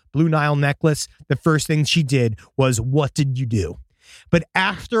beautiful Blue Nile necklace, the first thing she did was, "What did you do?" But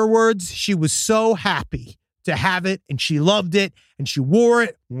afterwards, she was so happy to have it, and she loved it, and she wore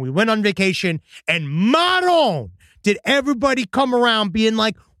it when we went on vacation, and Maron, did everybody come around being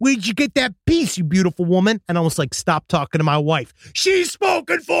like, "Where'd you get that piece, you beautiful woman?" And I was like, "Stop talking to my wife. She's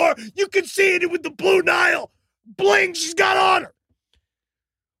spoken for. You can see it with the Blue Nile bling she's got on her."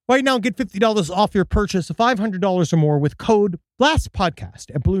 Right now, get $50 off your purchase of $500 or more with code LASTPODCAST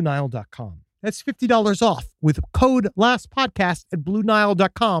at BlueNile.com. That's $50 off with code LASTPODCAST at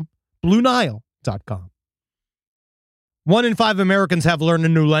BlueNile.com. BlueNile.com. 1 in 5 Americans have learned a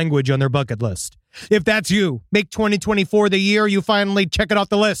new language on their bucket list. If that's you, make 2024 the year you finally check it off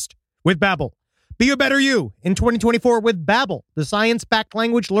the list with Babbel. Be a better you in 2024 with Babbel, the science-backed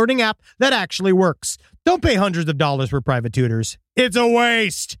language learning app that actually works. Don't pay hundreds of dollars for private tutors. It's a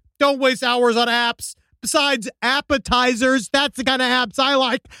waste. Don't waste hours on apps. Besides appetizers, that's the kind of apps I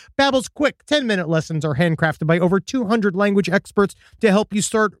like. Babbel's quick 10-minute lessons are handcrafted by over 200 language experts to help you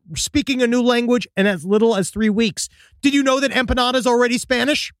start speaking a new language in as little as 3 weeks. Did you know that empanada is already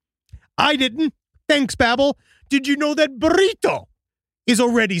Spanish? I didn't. Thanks, Babbel. Did you know that burrito is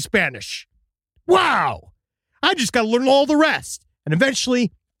already Spanish? Wow. I just got to learn all the rest. And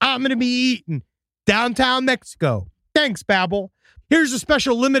eventually, I'm going to be eating downtown Mexico. Thanks, Babbel. Here's a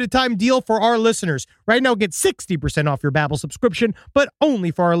special limited time deal for our listeners. Right now, get 60% off your Babbel subscription, but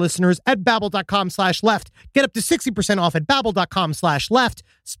only for our listeners at Babbel.com/left. Get up to 60% off at Babbel.com/left,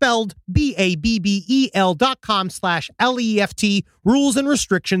 spelled BABBEL.com/LEFT. Rules and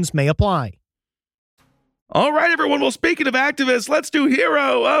restrictions may apply. All right, everyone. Well, speaking of activists, let's do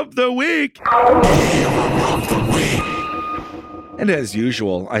Hero of the Week. And as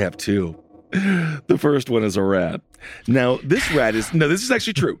usual, I have two. The first one is a rat. Now, this is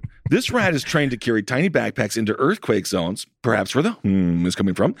actually true. This rat is trained to carry tiny backpacks into earthquake zones, perhaps where the is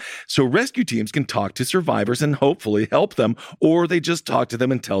coming from, so rescue teams can talk to survivors and hopefully help them, or they just talk to them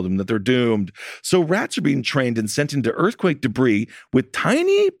and tell them that they're doomed. So rats are being trained and sent into earthquake debris with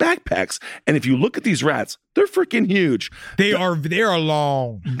tiny backpacks. And if you look at these rats, they're freaking huge. They are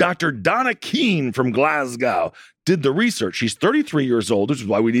long. Dr. Donna Keene from Glasgow did the research. She's 33 years old, which is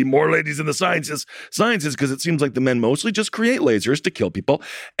why we need more ladies in the sciences, because it seems like the men mostly just create lasers to kill people.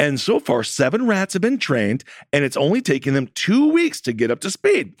 And so far, 7 rats have been trained, and it's only taken them 2 weeks to get up to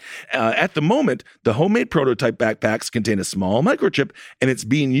speed. At the moment, the homemade prototype backpacks contain a small microchip, and it's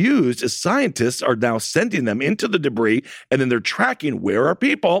being used as scientists are now sending them into the debris, and then they're tracking where are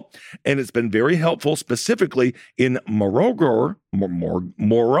people. And it's been very helpful, specifically in Morogoro,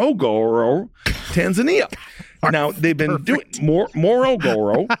 Tanzania. Now, they've been doing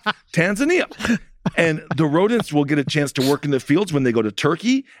Morogoro, Tanzania. And the rodents will get a chance to work in the fields when they go to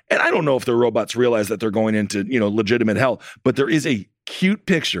Turkey. And I don't know if the robots realize that they're going into, legitimate hell. But there is a cute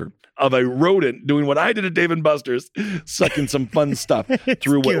picture of a rodent doing what I did at Dave & Buster's, sucking some fun stuff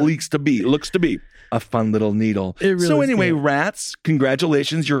through what looks to be a fun little needle. Really so anyway, rats,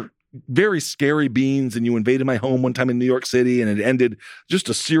 congratulations. You're very scary beings, and you invaded my home one time in New York City, and it ended just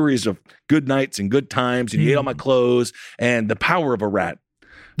a series of good nights and good times, and you ate all my clothes. And the power of a rat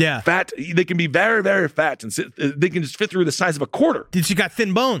Yeah. Fat. They can be very, very fat, and they can just fit through the size of a quarter. You got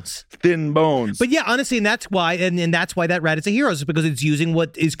thin bones. Thin bones. But yeah, honestly, and that's why, and that's why that rat is a hero, is because it's using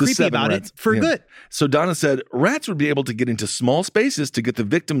what is creepy about it for good. So Donna said, rats would be able to get into small spaces to get the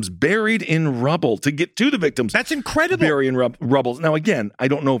victims buried in rubble, to get to the victims. That's incredible. Buried in rubble. Now, again, I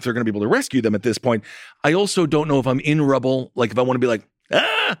don't know if they're going to be able to rescue them at this point. I also don't know if I'm in rubble, like if I want to be like,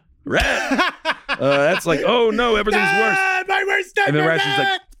 rat. That's like, oh no, everything's worse. My worst nightmare. And then rat's just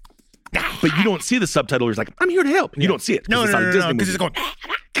like, but you don't see the subtitle. He's like, I'm here to help. You don't see it. No, because it's going.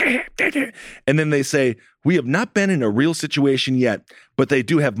 And then they say, we have not been in a real situation yet, but they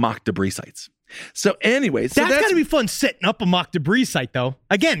do have mock debris sites. So anyway, that's got to be fun setting up a mock debris site, though.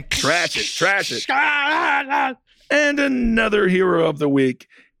 Again, trash it. And another hero of the week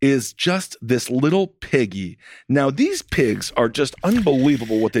is just this little piggy. Now, these pigs are just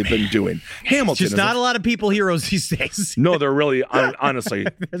unbelievable what they've been doing. Hamilton. Just not a lot of people heroes these days. No, they're really, honestly.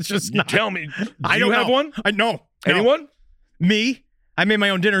 It's just not. Tell me, I don't have know. one? No. Anyone? Me? I made my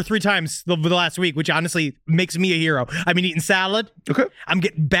own dinner 3 times the last week, which honestly makes me a hero. I've been eating salad. Okay. I'm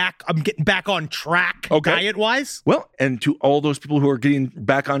getting back on track diet-wise. Well, and to all those people who are getting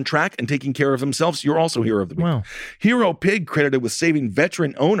back on track and taking care of themselves, you're also hero of the week. Wow. Hero Pig credited with saving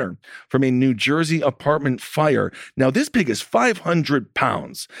veteran owner from a New Jersey apartment fire. Now, this pig is 500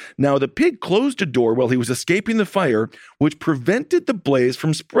 pounds. Now, the pig closed a door while he was escaping the fire, which prevented the blaze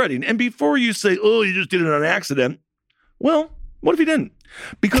from spreading. And before you say, oh, you just did it on accident, well, what if he didn't?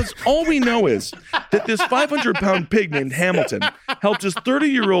 Because all we know is that this 500-pound pig named Hamilton helped his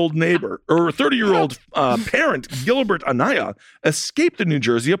 30-year-old neighbor, or 30-year-old parent, Gilbert Anaya, escape the New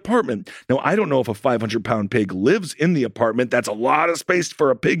Jersey apartment. Now, I don't know if a 500-pound pig lives in the apartment. That's a lot of space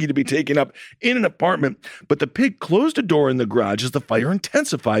for a piggy to be taken up in an apartment. But the pig closed a door in the garage as the fire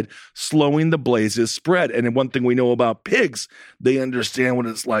intensified, slowing the blaze's spread. And one thing we know about pigs, they understand what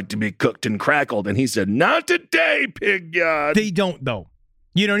it's like to be cooked and crackled. And he said, not today, pig god. They don't, though.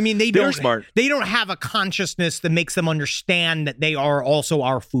 You know what I mean? They're smart. They don't have a consciousness that makes them understand that they are also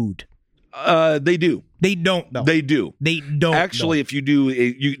our food. They do. They don't, though. They do. They don't. Actually, if you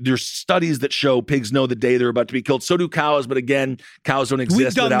do, there's studies that show pigs know the day they're about to be killed. So do cows, but again, cows don't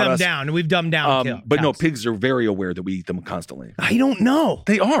exist without us. We've dumbed down. But cows. No, pigs are very aware that we eat them constantly. I don't know.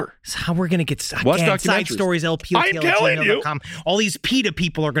 They are. That's how we're going to get side stories. I'm telling you. All these PETA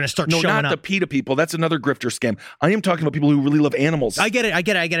people are going to start showing up. No, not the PETA people. That's another grifter scam. I am talking about people who really love animals. I get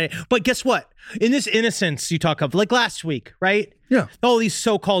it. But guess what? In this innocence you talk of, like last week, right? Yeah. All these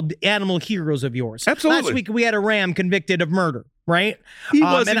so-called animal heroes of yours. Absolutely. Last week we had a ram convicted of murder, right? He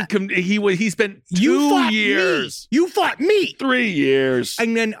wasn't. He spent 2 years. You fought me. 3 years.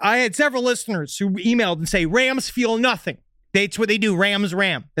 And then I had several listeners who emailed and say rams feel nothing. That's what they do. Rams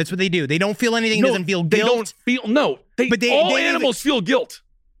ram. That's what they do. They don't feel anything. Doesn't feel guilt. They don't feel. No. All animals feel guilt.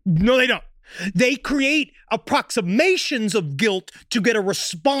 No, they don't. They create approximations of guilt to get a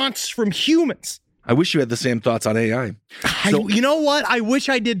response from humans. I wish you had the same thoughts on AI. You know what? I wish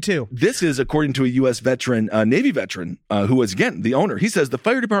I did too. This is according to a U.S. veteran, Navy veteran, who was, again, the owner. He says the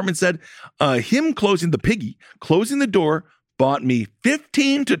fire department said him closing the door bought me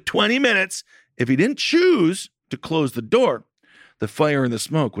 15 to 20 minutes. If he didn't choose to close the door, the fire and the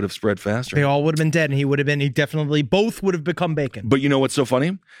smoke would have spread faster. They all would have been dead, and both would have become bacon. But you know what's so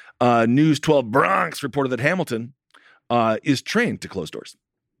funny? News 12 Bronx reported that Hamilton is trained to close doors.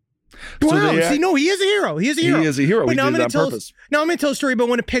 Wow. He is a hero. He is a hero. But now I'm going to tell a story about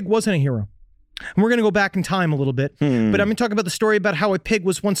when a pig wasn't a hero. And we're going to go back in time a little bit. But I'm going to talk about the story about how a pig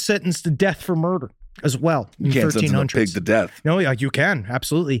was once sentenced to death for murder as well. You can't sentence a pig to death. No, yeah, you can.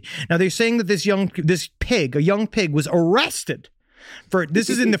 Absolutely. Now, they're saying that a young pig was arrested this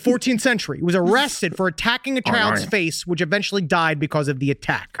is in the 14th century. He was arrested for attacking a child's face, which eventually died because of the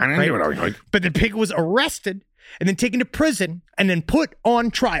attack. Right? But the pig was arrested and then taken to prison and then put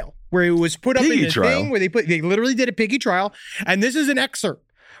on trial, where he was put up in a thing where they literally did a piggy trial. And this is an excerpt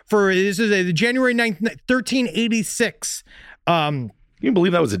this is a January 9th, 1386. Can you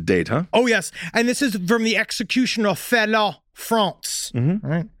believe that was a date, huh? Oh, yes. And this is from the execution of Fallon, France. Mm-hmm.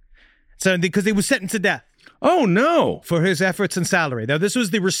 Right? So because he was sentenced to death. Oh, no. For his efforts and salary. Now, this was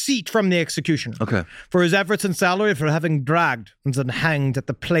the receipt from the executioner. Okay. For his efforts and salary for having dragged and then hanged at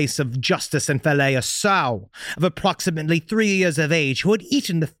the place of justice in Falaise a sow of approximately 3 years of age who had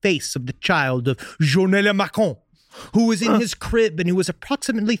eaten the face of the child of Jeanne Macron, who was in his crib and who was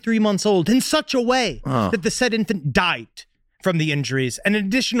approximately 3 months old, in such a way that the said infant died from the injuries, and an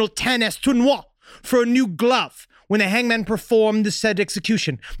additional 10 estournois for a new glove when the hangman performed the said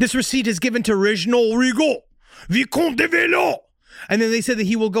execution. This receipt is given to Reginald Rigaud, Vicomte de Villon. And then they said that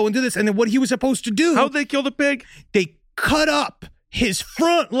he will go and do this. And then what he was supposed to do... How'd they kill the pig? They cut up his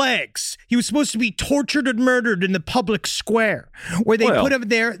front legs. He was supposed to be tortured and murdered in the public square where they put him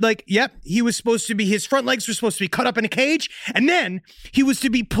there. Like, he was supposed to be, his front legs were supposed to be cut up in a cage. And then he was to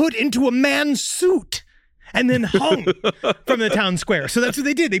be put into a man's suit and then hung from the town square. So that's what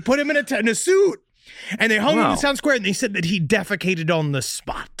they did. They put him in a suit. And they hung him in the town square, and they said that he defecated on the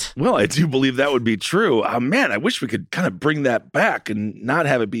spot. Well, I do believe that would be true. Man, I wish we could kind of bring that back and not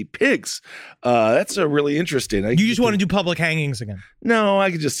have it be pigs. That's a really interesting. You just want to do public hangings again? No,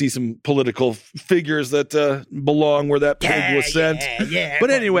 I could just see some political figures that belong where that pig was sent. But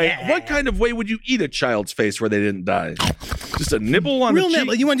anyway, what kind of way would you eat a child's face where they didn't die? Just a nibble on the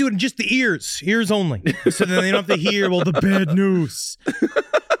cheek? You want to do it in just the ears only. So then they don't have to hear, the bad news.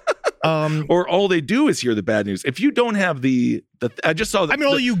 Or all they do is hear the bad news. If you don't have I just saw.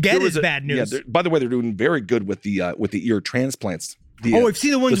 All you get is bad news. Yeah, by the way, they're doing very good with the ear transplants. I've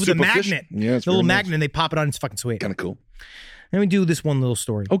seen the ones with the magnet. Yeah, the little magnet, and they pop it on. It's fucking sweet. Kind of cool. Let me do this one little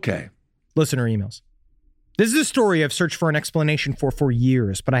story. Okay. Listener emails. This is a story I've searched for an explanation for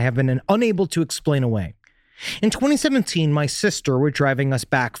years, but I have been unable to explain away. In 2017, my sister were driving us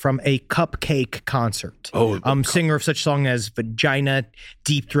back from a Cupcake concert. Singer of such songs as Vagina,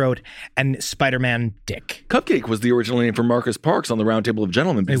 Deep Throat, and Spider-Man Dick. Cupcake was the original name for Marcus Parks on the Round Table of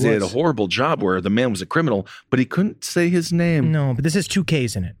Gentlemen because he had a horrible job where the man was a criminal, but he couldn't say his name. No, but this has 2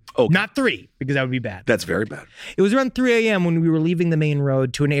 Ks in it. Okay. Not 3, because that would be bad. That's very bad. It was around 3 a.m. when we were leaving the main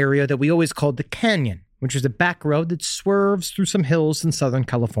road to an area that we always called the Canyon, which is a back road that swerves through some hills in Southern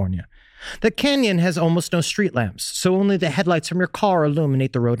California. The canyon has almost no street lamps, so only the headlights from your car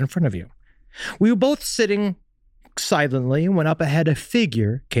illuminate the road in front of you. We were both sitting silently when up ahead a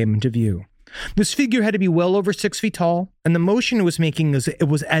figure came into view. This figure had to be well over 6 feet tall, and the motion it was making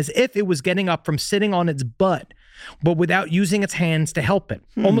was as if it was getting up from sitting on its butt, but without using its hands to help it.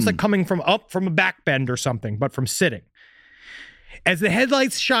 Almost like coming from a back bend or something, but from sitting. As the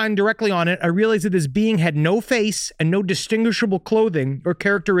headlights shined directly on it, I realized that this being had no face and no distinguishable clothing or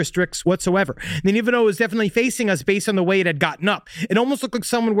characteristics whatsoever. And even though it was definitely facing us based on the way it had gotten up, it almost looked like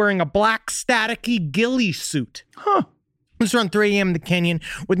someone wearing a black, staticky ghillie suit. It was around 3 a.m. in the canyon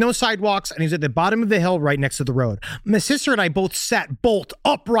with no sidewalks, and he was at the bottom of the hill right next to the road. My sister and I both sat bolt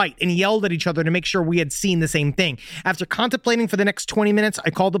upright and yelled at each other to make sure we had seen the same thing. After contemplating for the next 20 minutes, I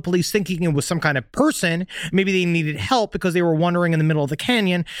called the police thinking it was some kind of person. Maybe they needed help because they were wandering in the middle of the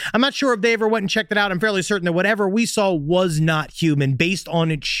canyon. I'm not sure if they ever went and checked it out. I'm fairly certain that whatever we saw was not human based on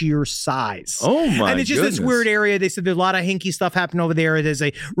its sheer size. Oh my And it's just goodness. this weird area. They said there's a lot of hinky stuff happening over there. There's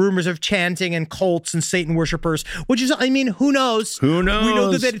rumors of chanting and cults and Satan worshipers, which is, who knows? Who knows? We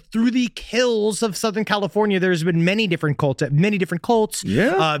know that through the hills of Southern California, there's been many different cults.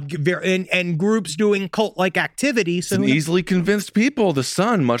 Yeah. And groups doing cult-like activity. So Some easily convinced people. The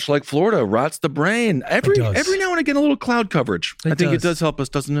sun, much like Florida, rots the brain. Every now and again, a little cloud coverage. I think it does help us,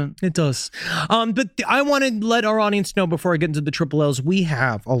 doesn't it? It does. But I want to let our audience know before I get into the Triple L's, we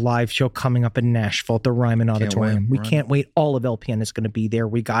have a live show coming up in Nashville at the Ryman Auditorium. We can't wait. All of LPN is going to be there.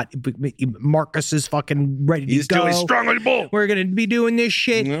 We got Marcus is fucking ready to go. He's doing strongly bull. We're going to be doing this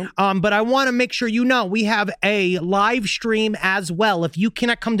shit. Yeah. But I want to make sure you know we have a live stream as well. If you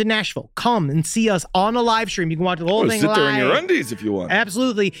cannot come to Nashville, come and see us on a live stream. You can watch the whole thing sit live. there in your undies if you want.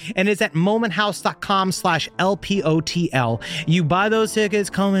 Absolutely. And it's at momenthouse.com/LPOTL. You buy those tickets,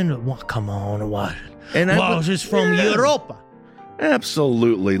 come on, what? And Wow, just from Europa.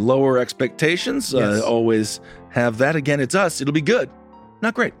 Absolutely. Lower expectations. Yes. Always have that. Again, it's us. It'll be good.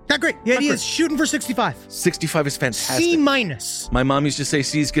 Not great. Not great. The idea is shooting for 65. 65 is fantastic. C minus. My mom used to say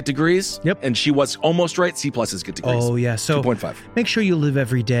C's get degrees. Yep. And she was almost right. C pluses get degrees. Oh, yeah. So 2.5. Make sure you live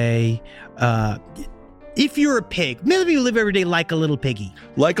every day. If you're a pig, maybe you live every day like a little piggy.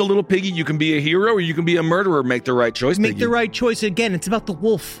 Like a little piggy, you can be a hero or you can be a murderer. Make the right choice, Make piggy. the right choice. Again, it's about the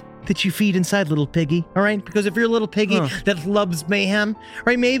wolf that you feed inside, little piggy, all right? Because if you're a little piggy that loves mayhem,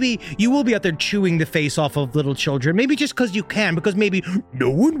 right, maybe you will be out there chewing the face off of little children. Maybe just because you can, because maybe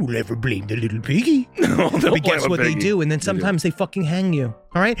no one will ever blame the little piggy. No, but guess what they do? And then sometimes they fucking hang you,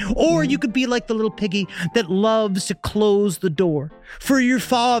 all right? Or you could be like the little piggy that loves to close the door for your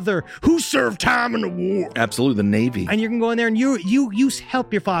father who served time in the war. Absolutely, the Navy. And you can go in there and you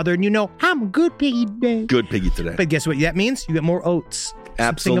help your father and I'm a good piggy today. Good piggy today. But guess what that means? You get more oats.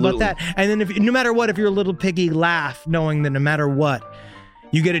 Absolutely. Think about that. And then no matter what, if you're a little piggy, laugh knowing that no matter what,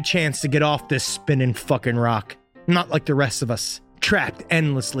 you get a chance to get off this spinning fucking rock. Not like the rest of us, trapped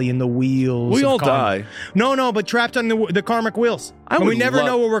endlessly in the wheels. We all karma. die. No, but trapped on the karmic wheels. And we never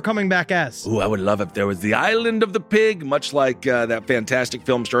know what we're coming back as. Ooh, I would love if there was the island of the pig, much like that fantastic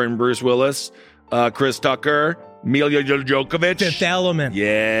film starring Bruce Willis, Chris Tucker, Mila Jovovich. Fifth Element.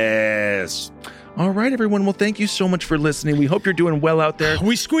 Yes. All right, everyone. Well, thank you so much for listening. We hope you're doing well out there.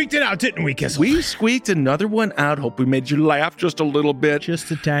 We squeaked it out, didn't we, Kissel? We squeaked another one out. Hope we made you laugh just a little bit.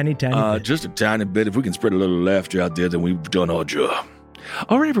 Just a tiny bit. Just a tiny bit. If we can spread a little laughter out there, then we've done our job.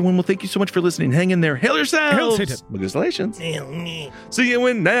 All right, everyone. Well, thank you so much for listening. Hang in there. Hail yourselves. Congratulations. See you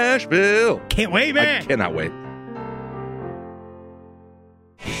in Nashville. Can't wait, man. I cannot wait.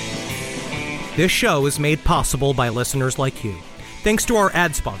 This show is made possible by listeners like you. Thanks to our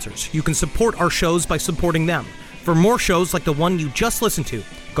ad sponsors, you can support our shows by supporting them. For more shows like the one you just listened to,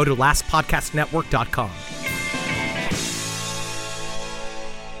 go to lastpodcastnetwork.com.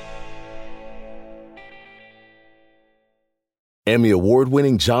 Emmy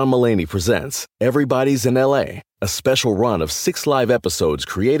award-winning John Mulaney presents Everybody's in L.A., a special run of 6 live episodes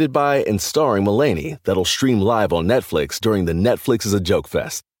created by and starring Mulaney that'll stream live on Netflix during the Netflix is a Joke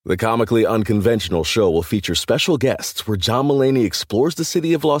Fest. The comically unconventional show will feature special guests where John Mulaney explores the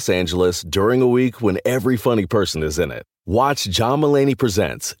city of Los Angeles during a week when every funny person is in it. Watch John Mulaney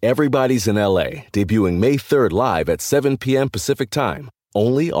Presents Everybody's in L.A., debuting May 3rd live at 7 p.m. Pacific Time,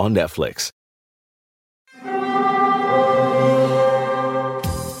 only on Netflix.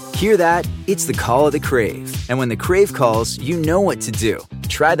 Hear that? It's the call of the Crave. And when the Crave calls, you know what to do.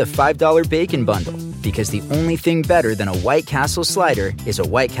 Try the $5 Bacon Bundle, because the only thing better than a White Castle slider is a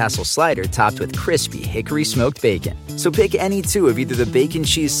White Castle slider topped with crispy hickory smoked bacon. So pick any two of either the Bacon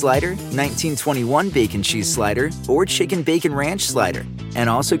Cheese Slider, 1921 Bacon Cheese Slider, or Chicken Bacon Ranch Slider.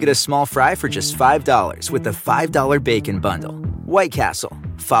 And also get a small fry for just $5 with the $5 Bacon Bundle. White Castle.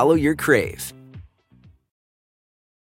 Follow your Crave.